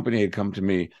a company had come to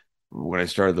me when I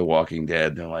started The Walking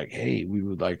Dead. They're like, hey, we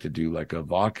would like to do a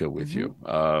vodka with you.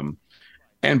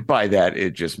 And by that,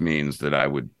 it just means that I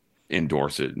would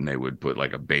endorse it, and they would put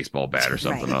a baseball bat or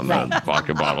something on the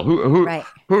vodka bottle.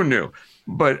 Who knew?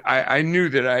 But I knew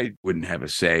that I wouldn't have a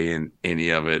say in any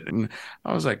of it. And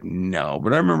I was like, no.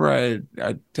 But I remember I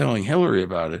telling Hilarie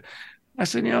about it. I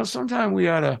said, sometime we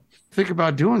ought to think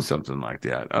about doing something like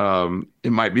that.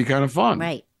 It might be kind of fun.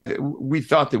 Right. We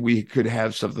thought that we could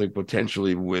have something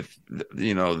potentially with,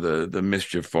 the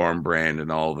Mischief Farm brand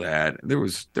and all that. There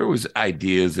was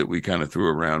ideas that we kind of threw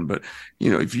around, but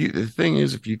the thing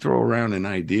is, if you throw around an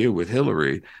idea with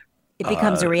Hilarie, it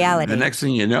becomes a reality. The next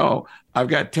thing you know, I've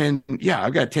got 10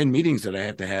 meetings that I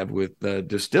have to have with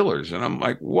distillers, and I'm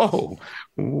like, whoa,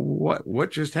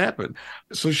 what just happened?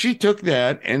 So she took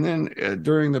that, and then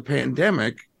during the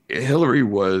pandemic, Hilarie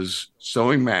was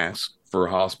sewing masks for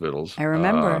hospitals. I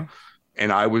remember.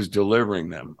 And I was delivering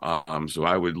them. So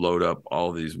I would load up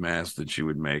all these masks that she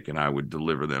would make, and I would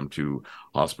deliver them to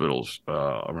hospitals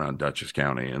around Dutchess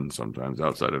County and sometimes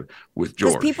outside of with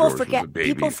George. People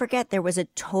forget there was a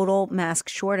total mask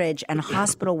shortage, and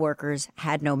hospital workers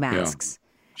had no masks. Yeah.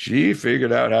 She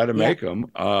figured out how to make them.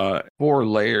 4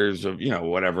 layers of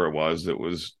whatever it was that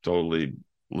was totally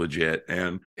legit.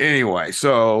 And anyway,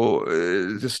 so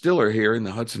the distiller here in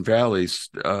the Hudson Valley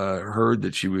heard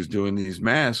that she was doing these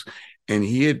masks, and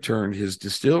he had turned his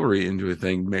distillery into a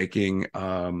thing making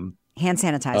hand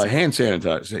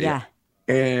sanitizer. Yeah.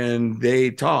 And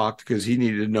they talked because he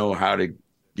needed to know how to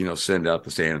send out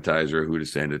the sanitizer, who to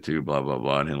send it to, blah blah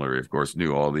blah. And Hilarie, of course,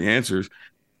 knew all the answers.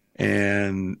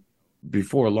 And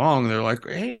before long, they're like,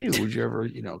 hey, would you ever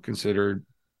consider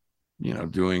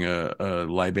doing a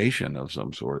libation of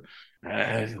some sort?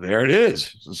 There it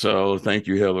is. So thank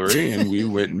you, Hilarie. And we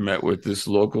went and met with this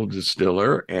local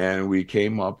distiller, and we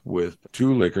came up with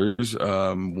 2 liquors.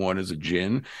 One is a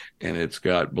gin, and it's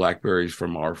got blackberries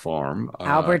from our farm.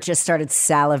 Albert just started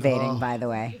salivating, by the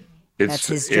way. That's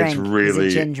his drink. It's really,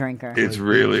 he's a gin drinker. It's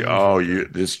really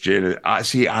this gin.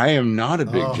 I am not a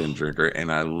big gin drinker,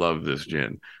 and I love this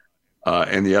gin.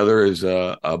 And the other is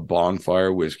a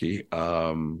bonfire whiskey.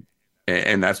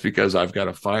 And that's because I've got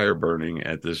a fire burning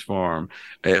at this farm,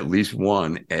 at least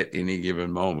one at any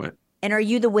given moment. And are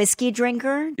you the whiskey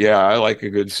drinker? Yeah, I like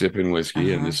a good sipping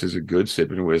whiskey, and this is a good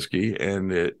sipping whiskey,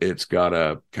 and it's got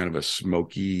a kind of a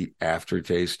smoky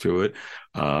aftertaste to it.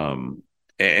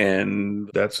 And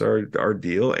that's our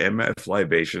deal, MF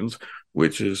Libations,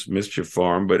 which is Mischief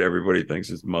Farm, but everybody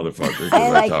thinks it's motherfucker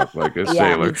because I talk like a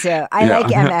sailor. Me too. I like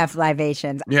MF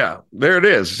Libations. Yeah, there it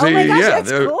is. See, oh my gosh,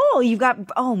 that's cool. You've got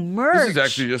merch. This is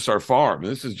actually just our farm.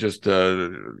 This is just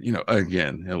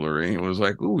again, Hilarie. It was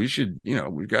like, we should,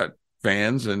 we've got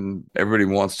fans and everybody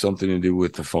wants something to do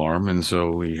with the farm, and so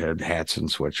we had hats and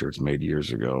sweatshirts made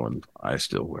years ago, and I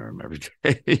still wear them every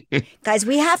day. Guys,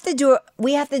 we have to do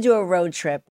a road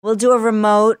trip. We'll do a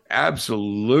remote.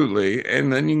 Absolutely.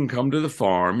 And then you can come to the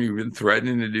farm. You've been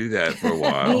threatening to do that for a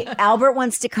while. Albert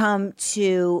wants to come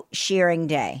to Shearing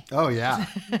Day. Oh yeah.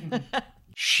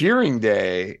 Shearing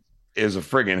Day is a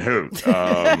friggin' hoot.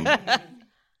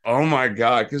 Oh my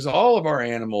God, because all of our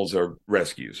animals are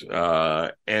rescues.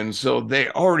 And so they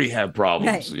already have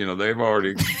problems. Right. They've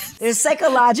already... They're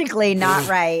psychologically not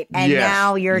right. And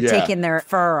now you're taking their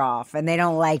fur off and they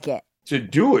don't like it. To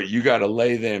do it, you got to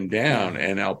lay them down.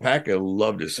 And alpaca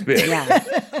love to spit.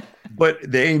 Yeah. But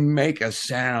they make a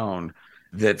sound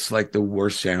that's like the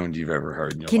worst sound you've ever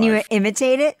heard in your life. Can you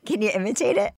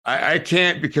imitate it? I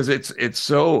can't, because it's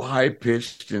so high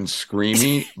pitched and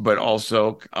screamy, but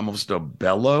also almost a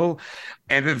bellow.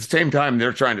 And at the same time,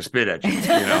 they're trying to spit at you.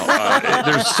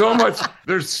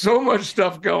 There's so much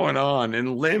stuff going on,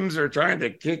 and limbs are trying to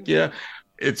kick you.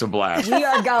 It's a blast. We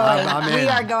are going.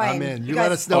 I'm in. You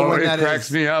let us know when that is. It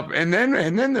cracks me up. And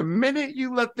then the minute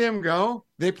you let them go,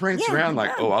 they prance around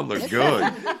like, I look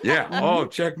good. Yeah. Oh,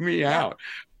 check me out.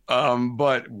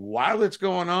 But while it's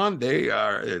going on, they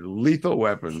are lethal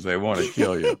weapons. They want to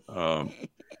kill you.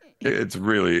 It's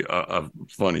really a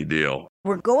funny deal.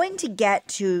 We're going to get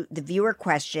to the viewer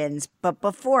questions, but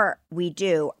before we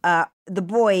do, The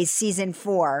Boys season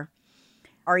 4,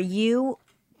 are you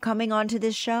coming onto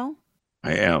this show?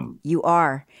 I am. You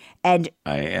are. And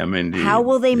I am indeed. How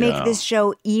will they make this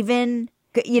show even,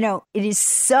 it is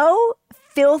so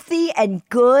filthy and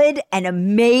good and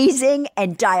amazing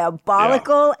and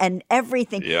diabolical and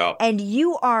everything. Yeah. And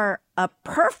you are a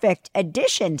perfect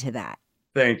addition to that.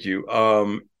 Thank you.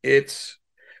 It's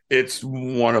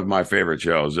one of my favorite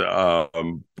shows.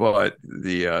 But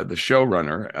the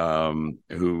showrunner,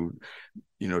 who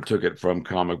took it from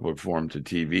comic book form to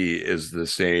TV, is the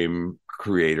same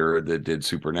creator that did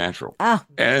Supernatural.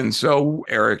 And so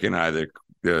Eric and I,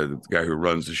 the guy who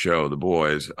runs the show, The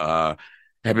Boys, have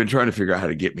been trying to figure out how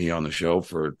to get me on the show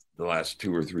for the last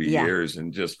 2 or 3 years,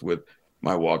 and just with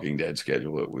my Walking Dead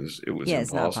schedule, it was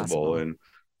impossible.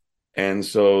 And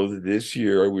so this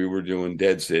year we were doing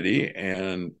Dead City,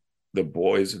 and The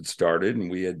Boys had started,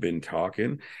 and we had been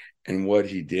talking. And what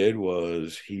he did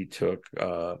was he took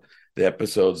the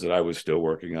episodes that I was still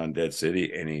working on Dead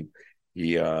City, and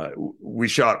we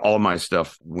shot all my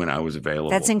stuff when I was available.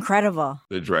 That's incredible.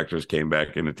 The directors came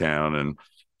back into town, and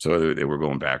so they were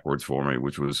going backwards for me,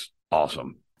 which was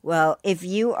awesome. Well, if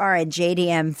you are a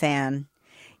JDM fan,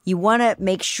 you want to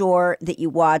make sure that you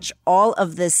watch all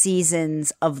of the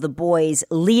seasons of The Boys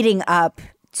leading up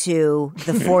to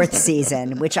the 4th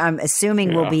season, which I'm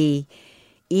assuming will be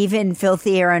even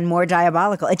filthier and more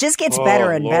diabolical. It just gets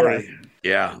better and better.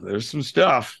 Yeah, there's some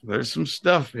stuff.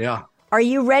 Yeah. Are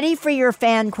you ready for your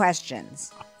fan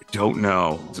questions? I don't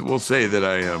know. We'll say that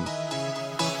I am.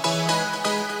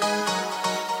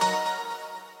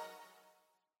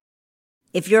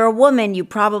 If you're a woman, you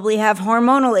probably have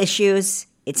hormonal issues.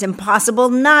 It's impossible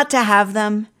not to have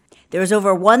them. There's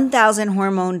over 1,000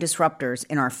 hormone disruptors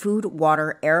in our food,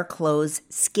 water, air, clothes,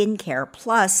 skincare,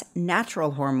 plus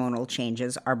natural hormonal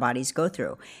changes our bodies go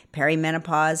through.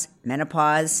 Perimenopause,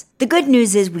 menopause. The good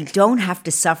news is we don't have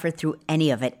to suffer through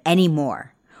any of it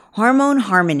anymore. Hormone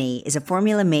Harmony is a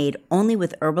formula made only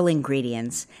with herbal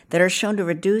ingredients that are shown to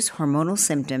reduce hormonal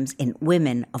symptoms in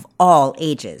women of all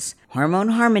ages. Hormone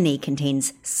Harmony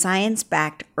contains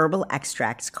science-backed herbal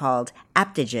extracts called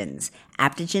aptogens.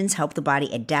 Aptogens help the body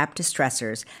adapt to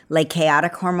stressors like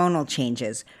chaotic hormonal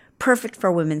changes, perfect for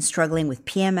women struggling with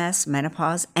PMS,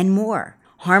 menopause, and more.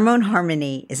 Hormone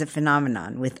Harmony is a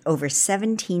phenomenon with over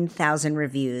 17,000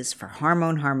 reviews for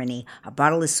Hormone Harmony. A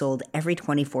bottle is sold every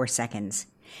 24 seconds.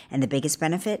 And the biggest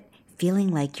benefit?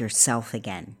 feeling like yourself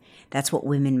again. That's what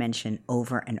women mention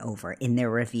over and over in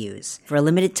their reviews. For a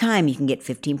limited time, you can get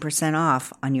 15%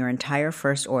 off on your entire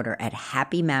first order at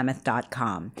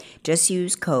happymammoth.com. Just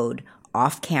use code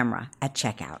OFFCAMERA at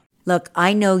checkout. Look,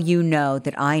 I know you know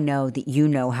that you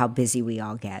know how busy we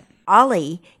all get.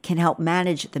 Ollie can help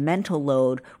manage the mental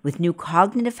load with new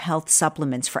cognitive health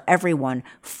supplements for everyone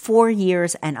 4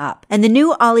 years and up. And the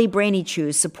new Ollie Brainy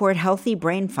Chews support healthy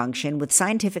brain function with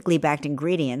scientifically backed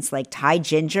ingredients like Thai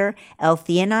ginger,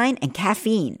 L-theanine, and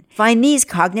caffeine. Find these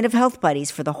cognitive health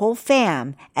buddies for the whole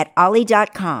fam at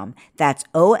ollie.com. That's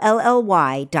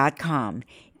OLLY.com.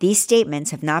 These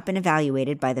statements have not been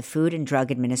evaluated by the Food and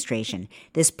Drug Administration.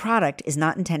 This product is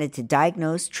not intended to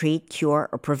diagnose, treat, cure,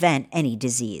 or prevent any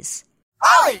disease.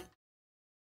 Ollie!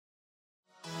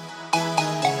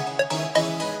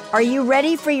 Are you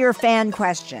ready for your fan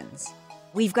questions?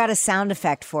 We've got a sound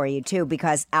effect for you, too,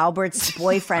 because Albert's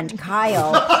boyfriend,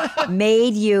 Kyle,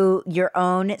 made you your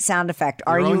own sound effect.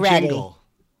 Are you ready? Jingle.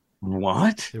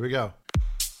 What? Here we go.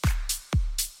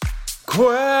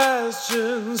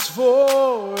 Questions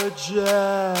for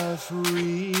Jeffrey.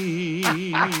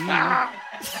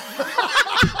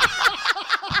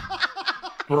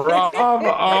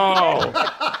 Bravo!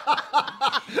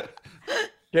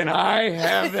 Can I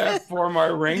have that for my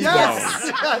ringtone?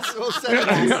 Yes, we'll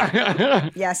send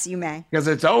it. Yes, you may. Because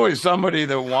it's always somebody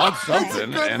that wants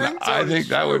something, and I think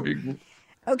that would be.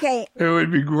 Okay. It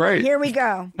would be great. Here we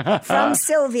go. From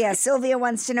Sylvia. Sylvia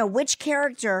wants to know, which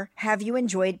character have you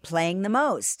enjoyed playing the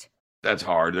most? That's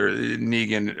hard.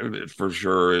 Negan, for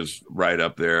sure, is right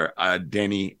up there.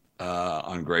 Denny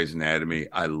on Grey's Anatomy,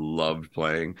 I loved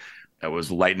playing. That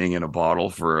was lightning in a bottle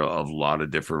for a lot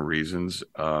of different reasons,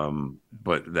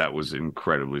 but that was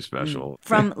incredibly special.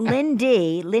 From Lynn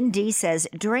D. Lynn D says,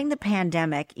 during the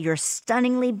pandemic, your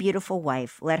stunningly beautiful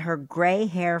wife let her gray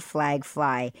hair flag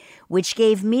fly, which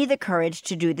gave me the courage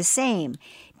to do the same.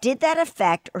 Did that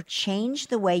affect or change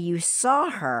the way you saw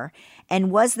her,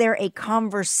 and was there a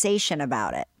conversation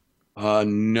about it?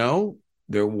 No,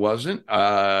 there wasn't.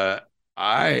 I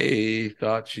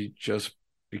thought she just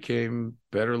became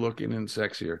better looking and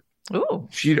sexier. Ooh.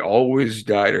 She'd always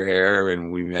dyed her hair,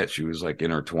 and we met, she was like in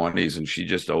her 20s, and she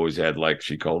just always had, like,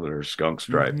 she called it her skunk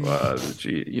stripe, that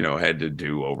she, had to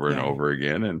do over and over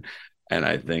again. And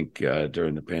I think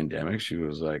during the pandemic, she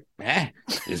was like,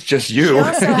 it's just you.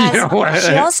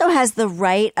 She also has the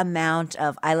right amount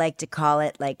of, I like to call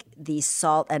it like the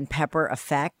salt and pepper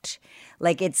effect.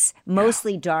 Like, it's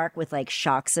mostly dark with like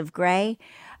shocks of gray.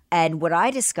 And what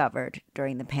I discovered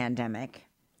during the pandemic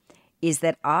is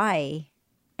that I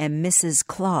am Mrs.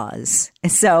 Claus.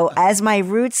 So as my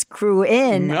roots grew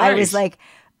in, nice. I was like,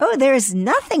 oh, there's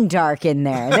nothing dark in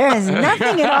there. There is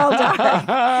nothing at all dark.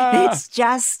 It's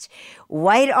just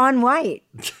white on white.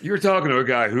 You're talking to a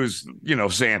guy who's,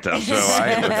 Santa, so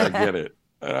I get it.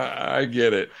 I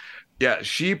get it. Yeah,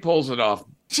 she pulls it off.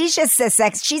 She's just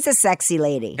she's a sexy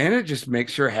lady. And it just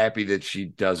makes her happy that she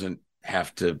doesn't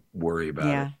have to worry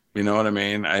about it. You know what I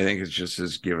mean? I think it's just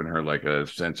has given her like a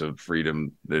sense of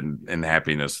freedom and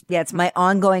happiness. Yeah, it's my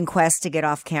ongoing quest to get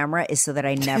off camera is so that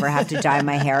I never have to dye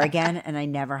my hair again and I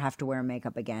never have to wear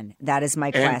makeup again. That is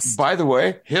my quest. And by the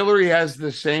way, Hilarie has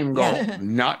the same goal,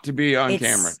 not to be on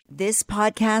camera. This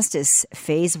podcast is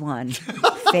phase one.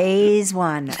 Phase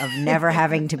one of never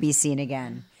having to be seen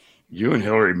again. You and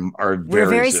Hilarie are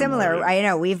very similar. I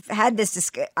know we've had this.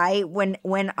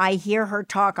 When I hear her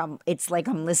talk, it's like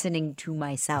I'm listening to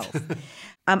myself.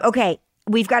 Okay,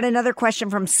 we've got another question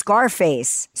from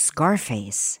Scarface.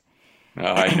 Scarface.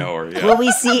 Oh, I know her. Yeah. Will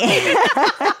we see?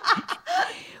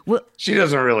 She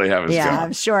doesn't really have a Yeah,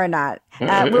 I'm sure not.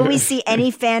 Will we see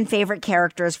any fan favorite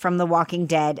characters from The Walking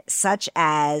Dead, such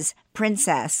as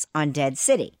Princess on Dead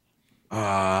City?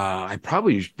 I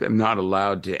probably am not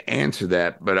allowed to answer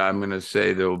that, but I'm going to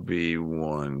say there'll be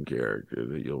one character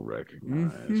that you'll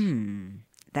recognize. Mm-hmm.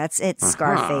 That's it,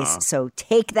 Scarface. So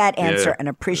take that answer and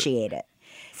appreciate it.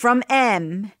 From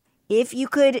M, if you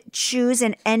could choose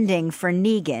an ending for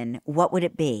Negan, what would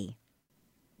it be?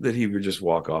 That he would just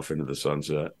walk off into the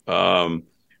sunset. I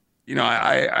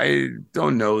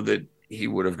don't know that he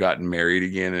would have gotten married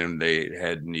again, and they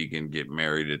had Negan get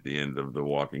married at the end of The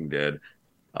Walking Dead.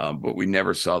 But we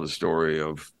never saw the story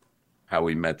of how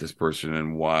he met this person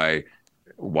and why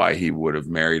he would have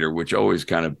married her, which always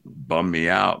kind of bummed me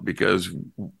out because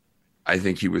I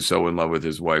think he was so in love with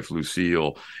his wife,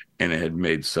 Lucille, and it had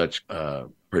made such a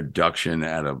production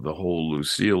out of the whole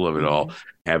Lucille of it all.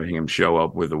 Having him show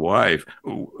up with a wife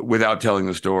without telling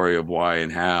the story of why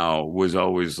and how was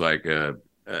always like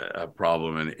a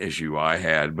problem and issue I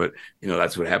had, but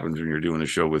that's what happens when you're doing a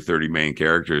show with 30 main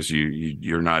characters.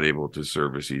 You're not able to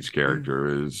service each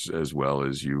character as well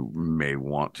as you may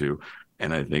want to.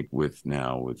 And I think with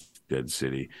Dead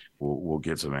City, we'll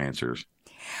get some answers.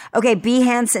 Okay, B.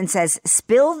 Hansen says,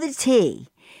 spill the tea.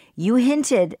 You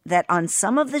hinted that on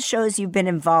some of the shows you've been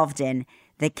involved in,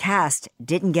 the cast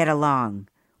didn't get along.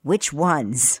 Which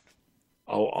ones?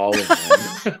 Oh, all of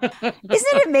them. Isn't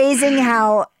it amazing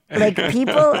how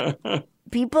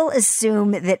people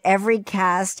assume that every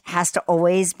cast has to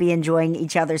always be enjoying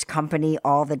each other's company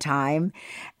all the time?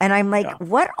 And I'm like,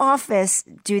 what office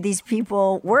do these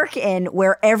people work in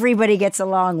where everybody gets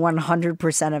along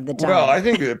 100% of the time? Well, I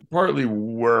think that partly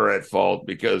we're at fault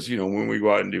because, when we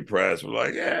go out and do press, we're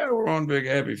like, we're one big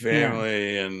happy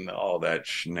family and all that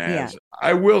schnaz. Yeah.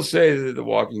 I will say that The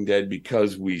Walking Dead,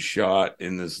 because we shot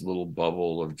in this little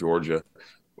bubble of Georgia,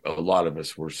 a lot of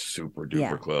us were super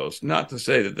duper close. Not to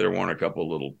say that there weren't a couple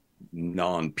little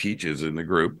non-peaches in the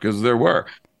group, because there were.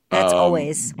 That's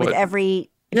always with every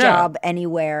job,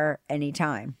 anywhere,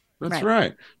 anytime. That's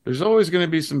right. There's always going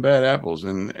to be some bad apples,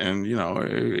 and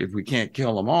if we can't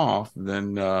kill them off,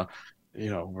 then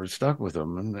we're stuck with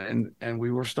them, and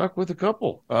we were stuck with a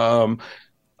couple.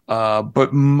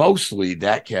 But mostly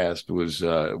that cast was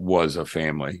a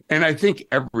family. And I think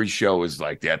every show is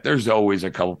like that. There's always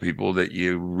a couple people that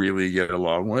you really get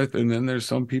along with, and then there's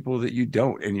some people that you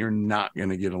don't, and you're not going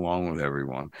to get along with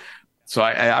everyone. So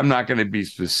I'm not going to be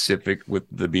specific with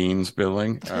the bean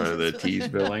spilling or the tea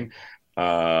spilling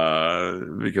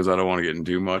because I don't want to get in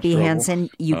too much trouble. Hansen,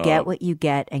 you get what you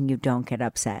get, and you don't get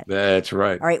upset. That's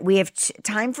right. All right, we have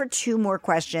time for 2 more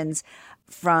questions.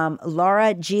 From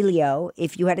Laura Giglio,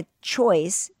 if you had a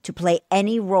choice to play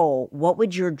any role, what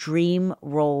would your dream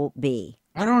role be?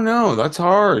 I don't know. That's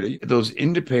hard. Those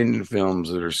independent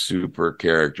films that are super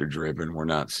character driven, we're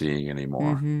not seeing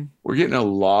anymore. Mm-hmm. We're getting a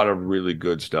lot of really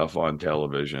good stuff on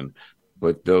television,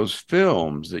 but those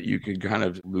films that you could kind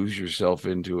of lose yourself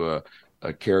into a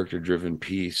character-driven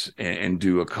piece and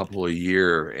do a couple a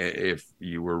year if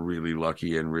you were really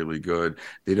lucky and really good,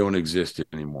 they don't exist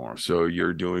anymore. So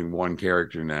you're doing one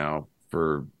character now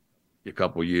for a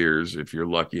couple years if you're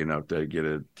lucky enough to get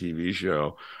a TV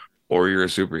show, or you're a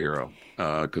superhero,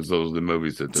 because those are the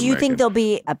movies that they're Do you making. think there'll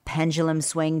be a pendulum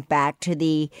swing back to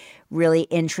the really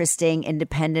interesting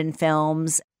independent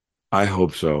films? I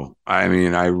hope so. I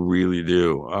mean, I really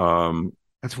do.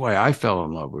 That's why I fell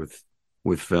in love with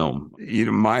film.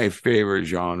 My favorite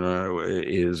genre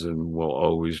is and will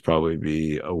always probably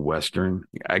be a Western.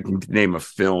 I can name a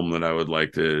film that I would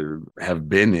like to have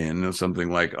been in, something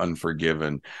like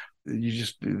Unforgiven.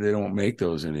 They don't make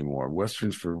those anymore.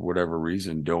 Westerns, for whatever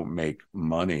reason, don't make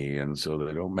money, and so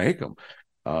they don't make them,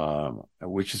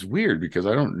 which is weird because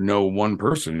I don't know one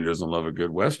person who doesn't love a good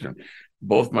Western.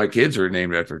 Both my kids are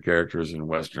named after characters in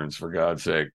Westerns, for God's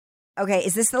sake. Okay,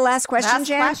 is this the last question,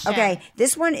 Jan? Okay,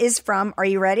 this one is from, are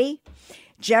you ready?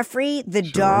 Jeffrey the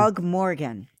Dog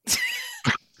Morgan.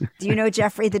 Do you know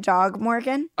Jeffrey the Dog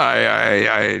Morgan?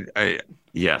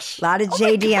 Yes. A lot of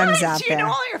JDMs out there. You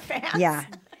know all your fans. Yeah.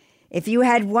 If you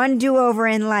had one do-over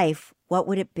in life, what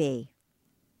would it be?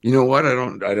 You know what? I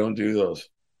don't do those.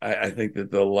 I think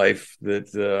that the life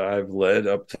that I've led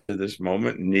up to this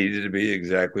moment needed to be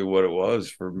exactly what it was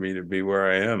for me to be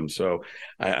where I am. So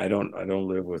I don't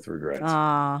live with regrets.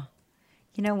 Aw.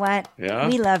 You know what? Yeah?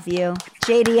 We love you.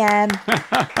 JDM,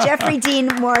 Jeffrey Dean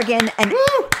Morgan, an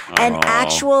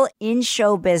actual in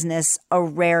show business, a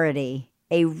rarity,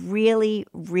 a really,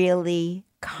 really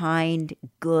kind,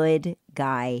 good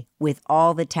guy with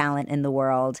all the talent in the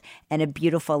world and a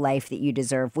beautiful life that you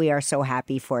deserve. We are so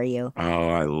happy for you. Oh,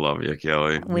 I love you,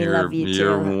 Kelly. We love you too.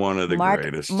 You're one of the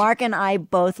greatest. Mark and I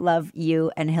both love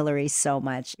you and Hilarie so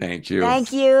much. Thank you.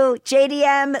 Thank you.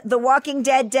 JDM, The Walking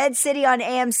Dead, Dead City on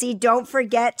AMC. Don't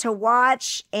forget to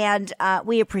watch. And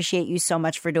we appreciate you so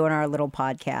much for doing our little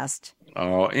podcast.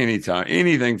 Oh, anytime.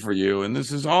 Anything for you. And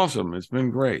this is awesome. It's been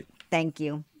great. Thank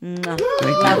you. Thank you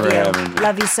for having me.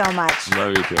 Love you so much.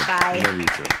 Love you too. Bye. Love you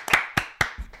too.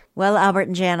 Well, Albert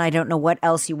and Jan, I don't know what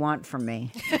else you want from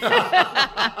me.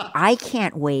 I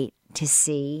can't wait to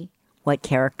see what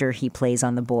character he plays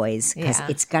on The Boys because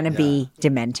it's going to be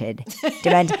demented.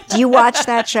 Do you watch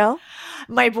that show?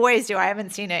 My boys do. I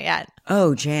haven't seen it yet.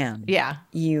 Oh, Jan. Yeah.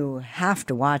 You have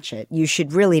to watch it. You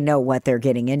should really know what they're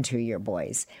getting into, your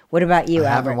boys. What about you, Albert?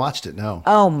 I haven't watched it, no.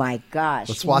 Oh, my gosh.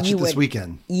 Let's watch it this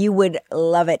weekend. You would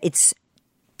love it. It's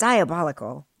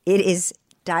diabolical. It is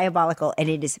diabolical, and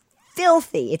it is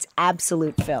filthy. It's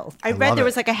absolute filth. I read there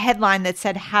was like a headline that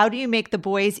said, "How do you make The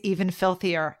Boys even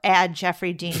filthier? Add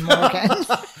Jeffrey Dean Morgan."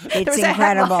 It's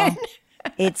incredible.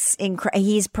 It's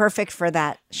he's perfect for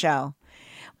that show.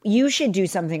 You should do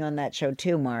something on that show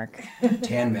too, Mark.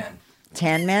 Tan Man.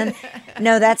 Tan Man?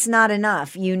 No, that's not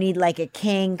enough. You need like a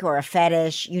kink or a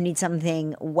fetish. You need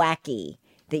something wacky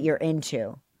that you're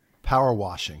into. Power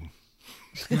washing.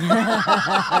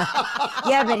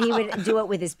 Yeah, but he would do it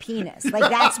with his penis.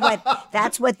 Like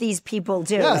that's what these people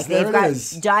do. Yes, like they've got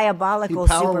diabolical he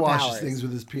power superpowers. washes things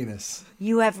with his penis.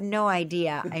 You have no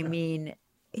idea. I mean,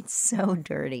 it's so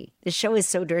dirty. The show is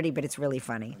so dirty, but it's really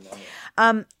funny.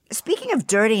 Speaking of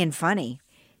dirty and funny,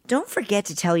 don't forget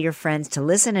to tell your friends to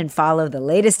listen and follow the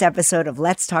latest episode of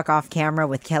Let's Talk Off Camera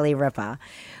with Kelly Ripa,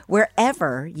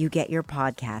 wherever you get your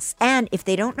podcasts. And if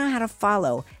they don't know how to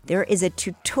follow, there is a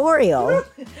tutorial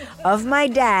of my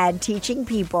dad teaching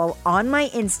people on my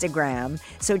Instagram.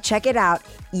 So check it out.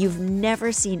 You've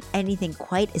never seen anything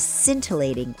quite as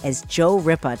scintillating as Joe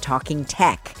Ripa talking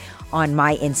tech on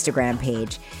my Instagram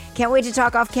page. Can't wait to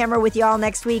talk off camera with y'all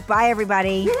next week. Bye,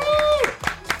 everybody.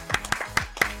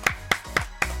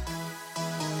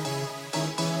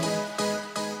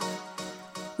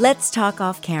 Let's Talk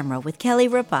Off Camera with Kelly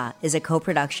Ripa is a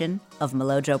co-production of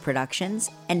Melojo Productions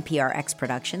and PRX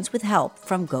Productions with help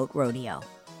from Goat Rodeo.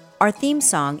 Our theme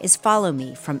song is Follow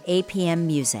Me from APM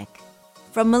Music.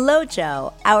 From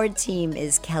Melojo, our team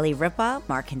is Kelly Ripa,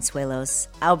 Mark Consuelos,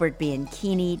 Albert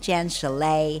Bianchini, Jan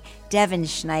Chalet, Devin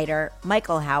Schneider,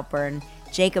 Michael Halpern,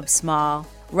 Jacob Small,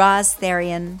 Roz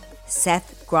Therian,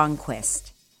 Seth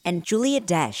Gronquist, and Julia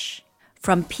Desch.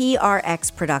 From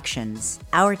PRX Productions,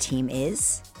 our team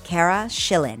is Kara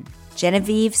Schillen,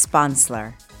 Genevieve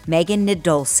Sponsler, Megan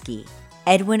Nadolski,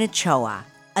 Edwin Ochoa.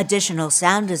 Additional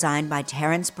sound design by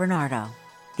Terrence Bernardo.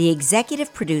 The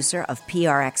executive producer of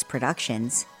PRX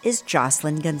Productions is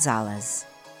Jocelyn Gonzalez.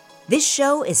 This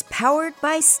show is powered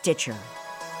by Stitcher.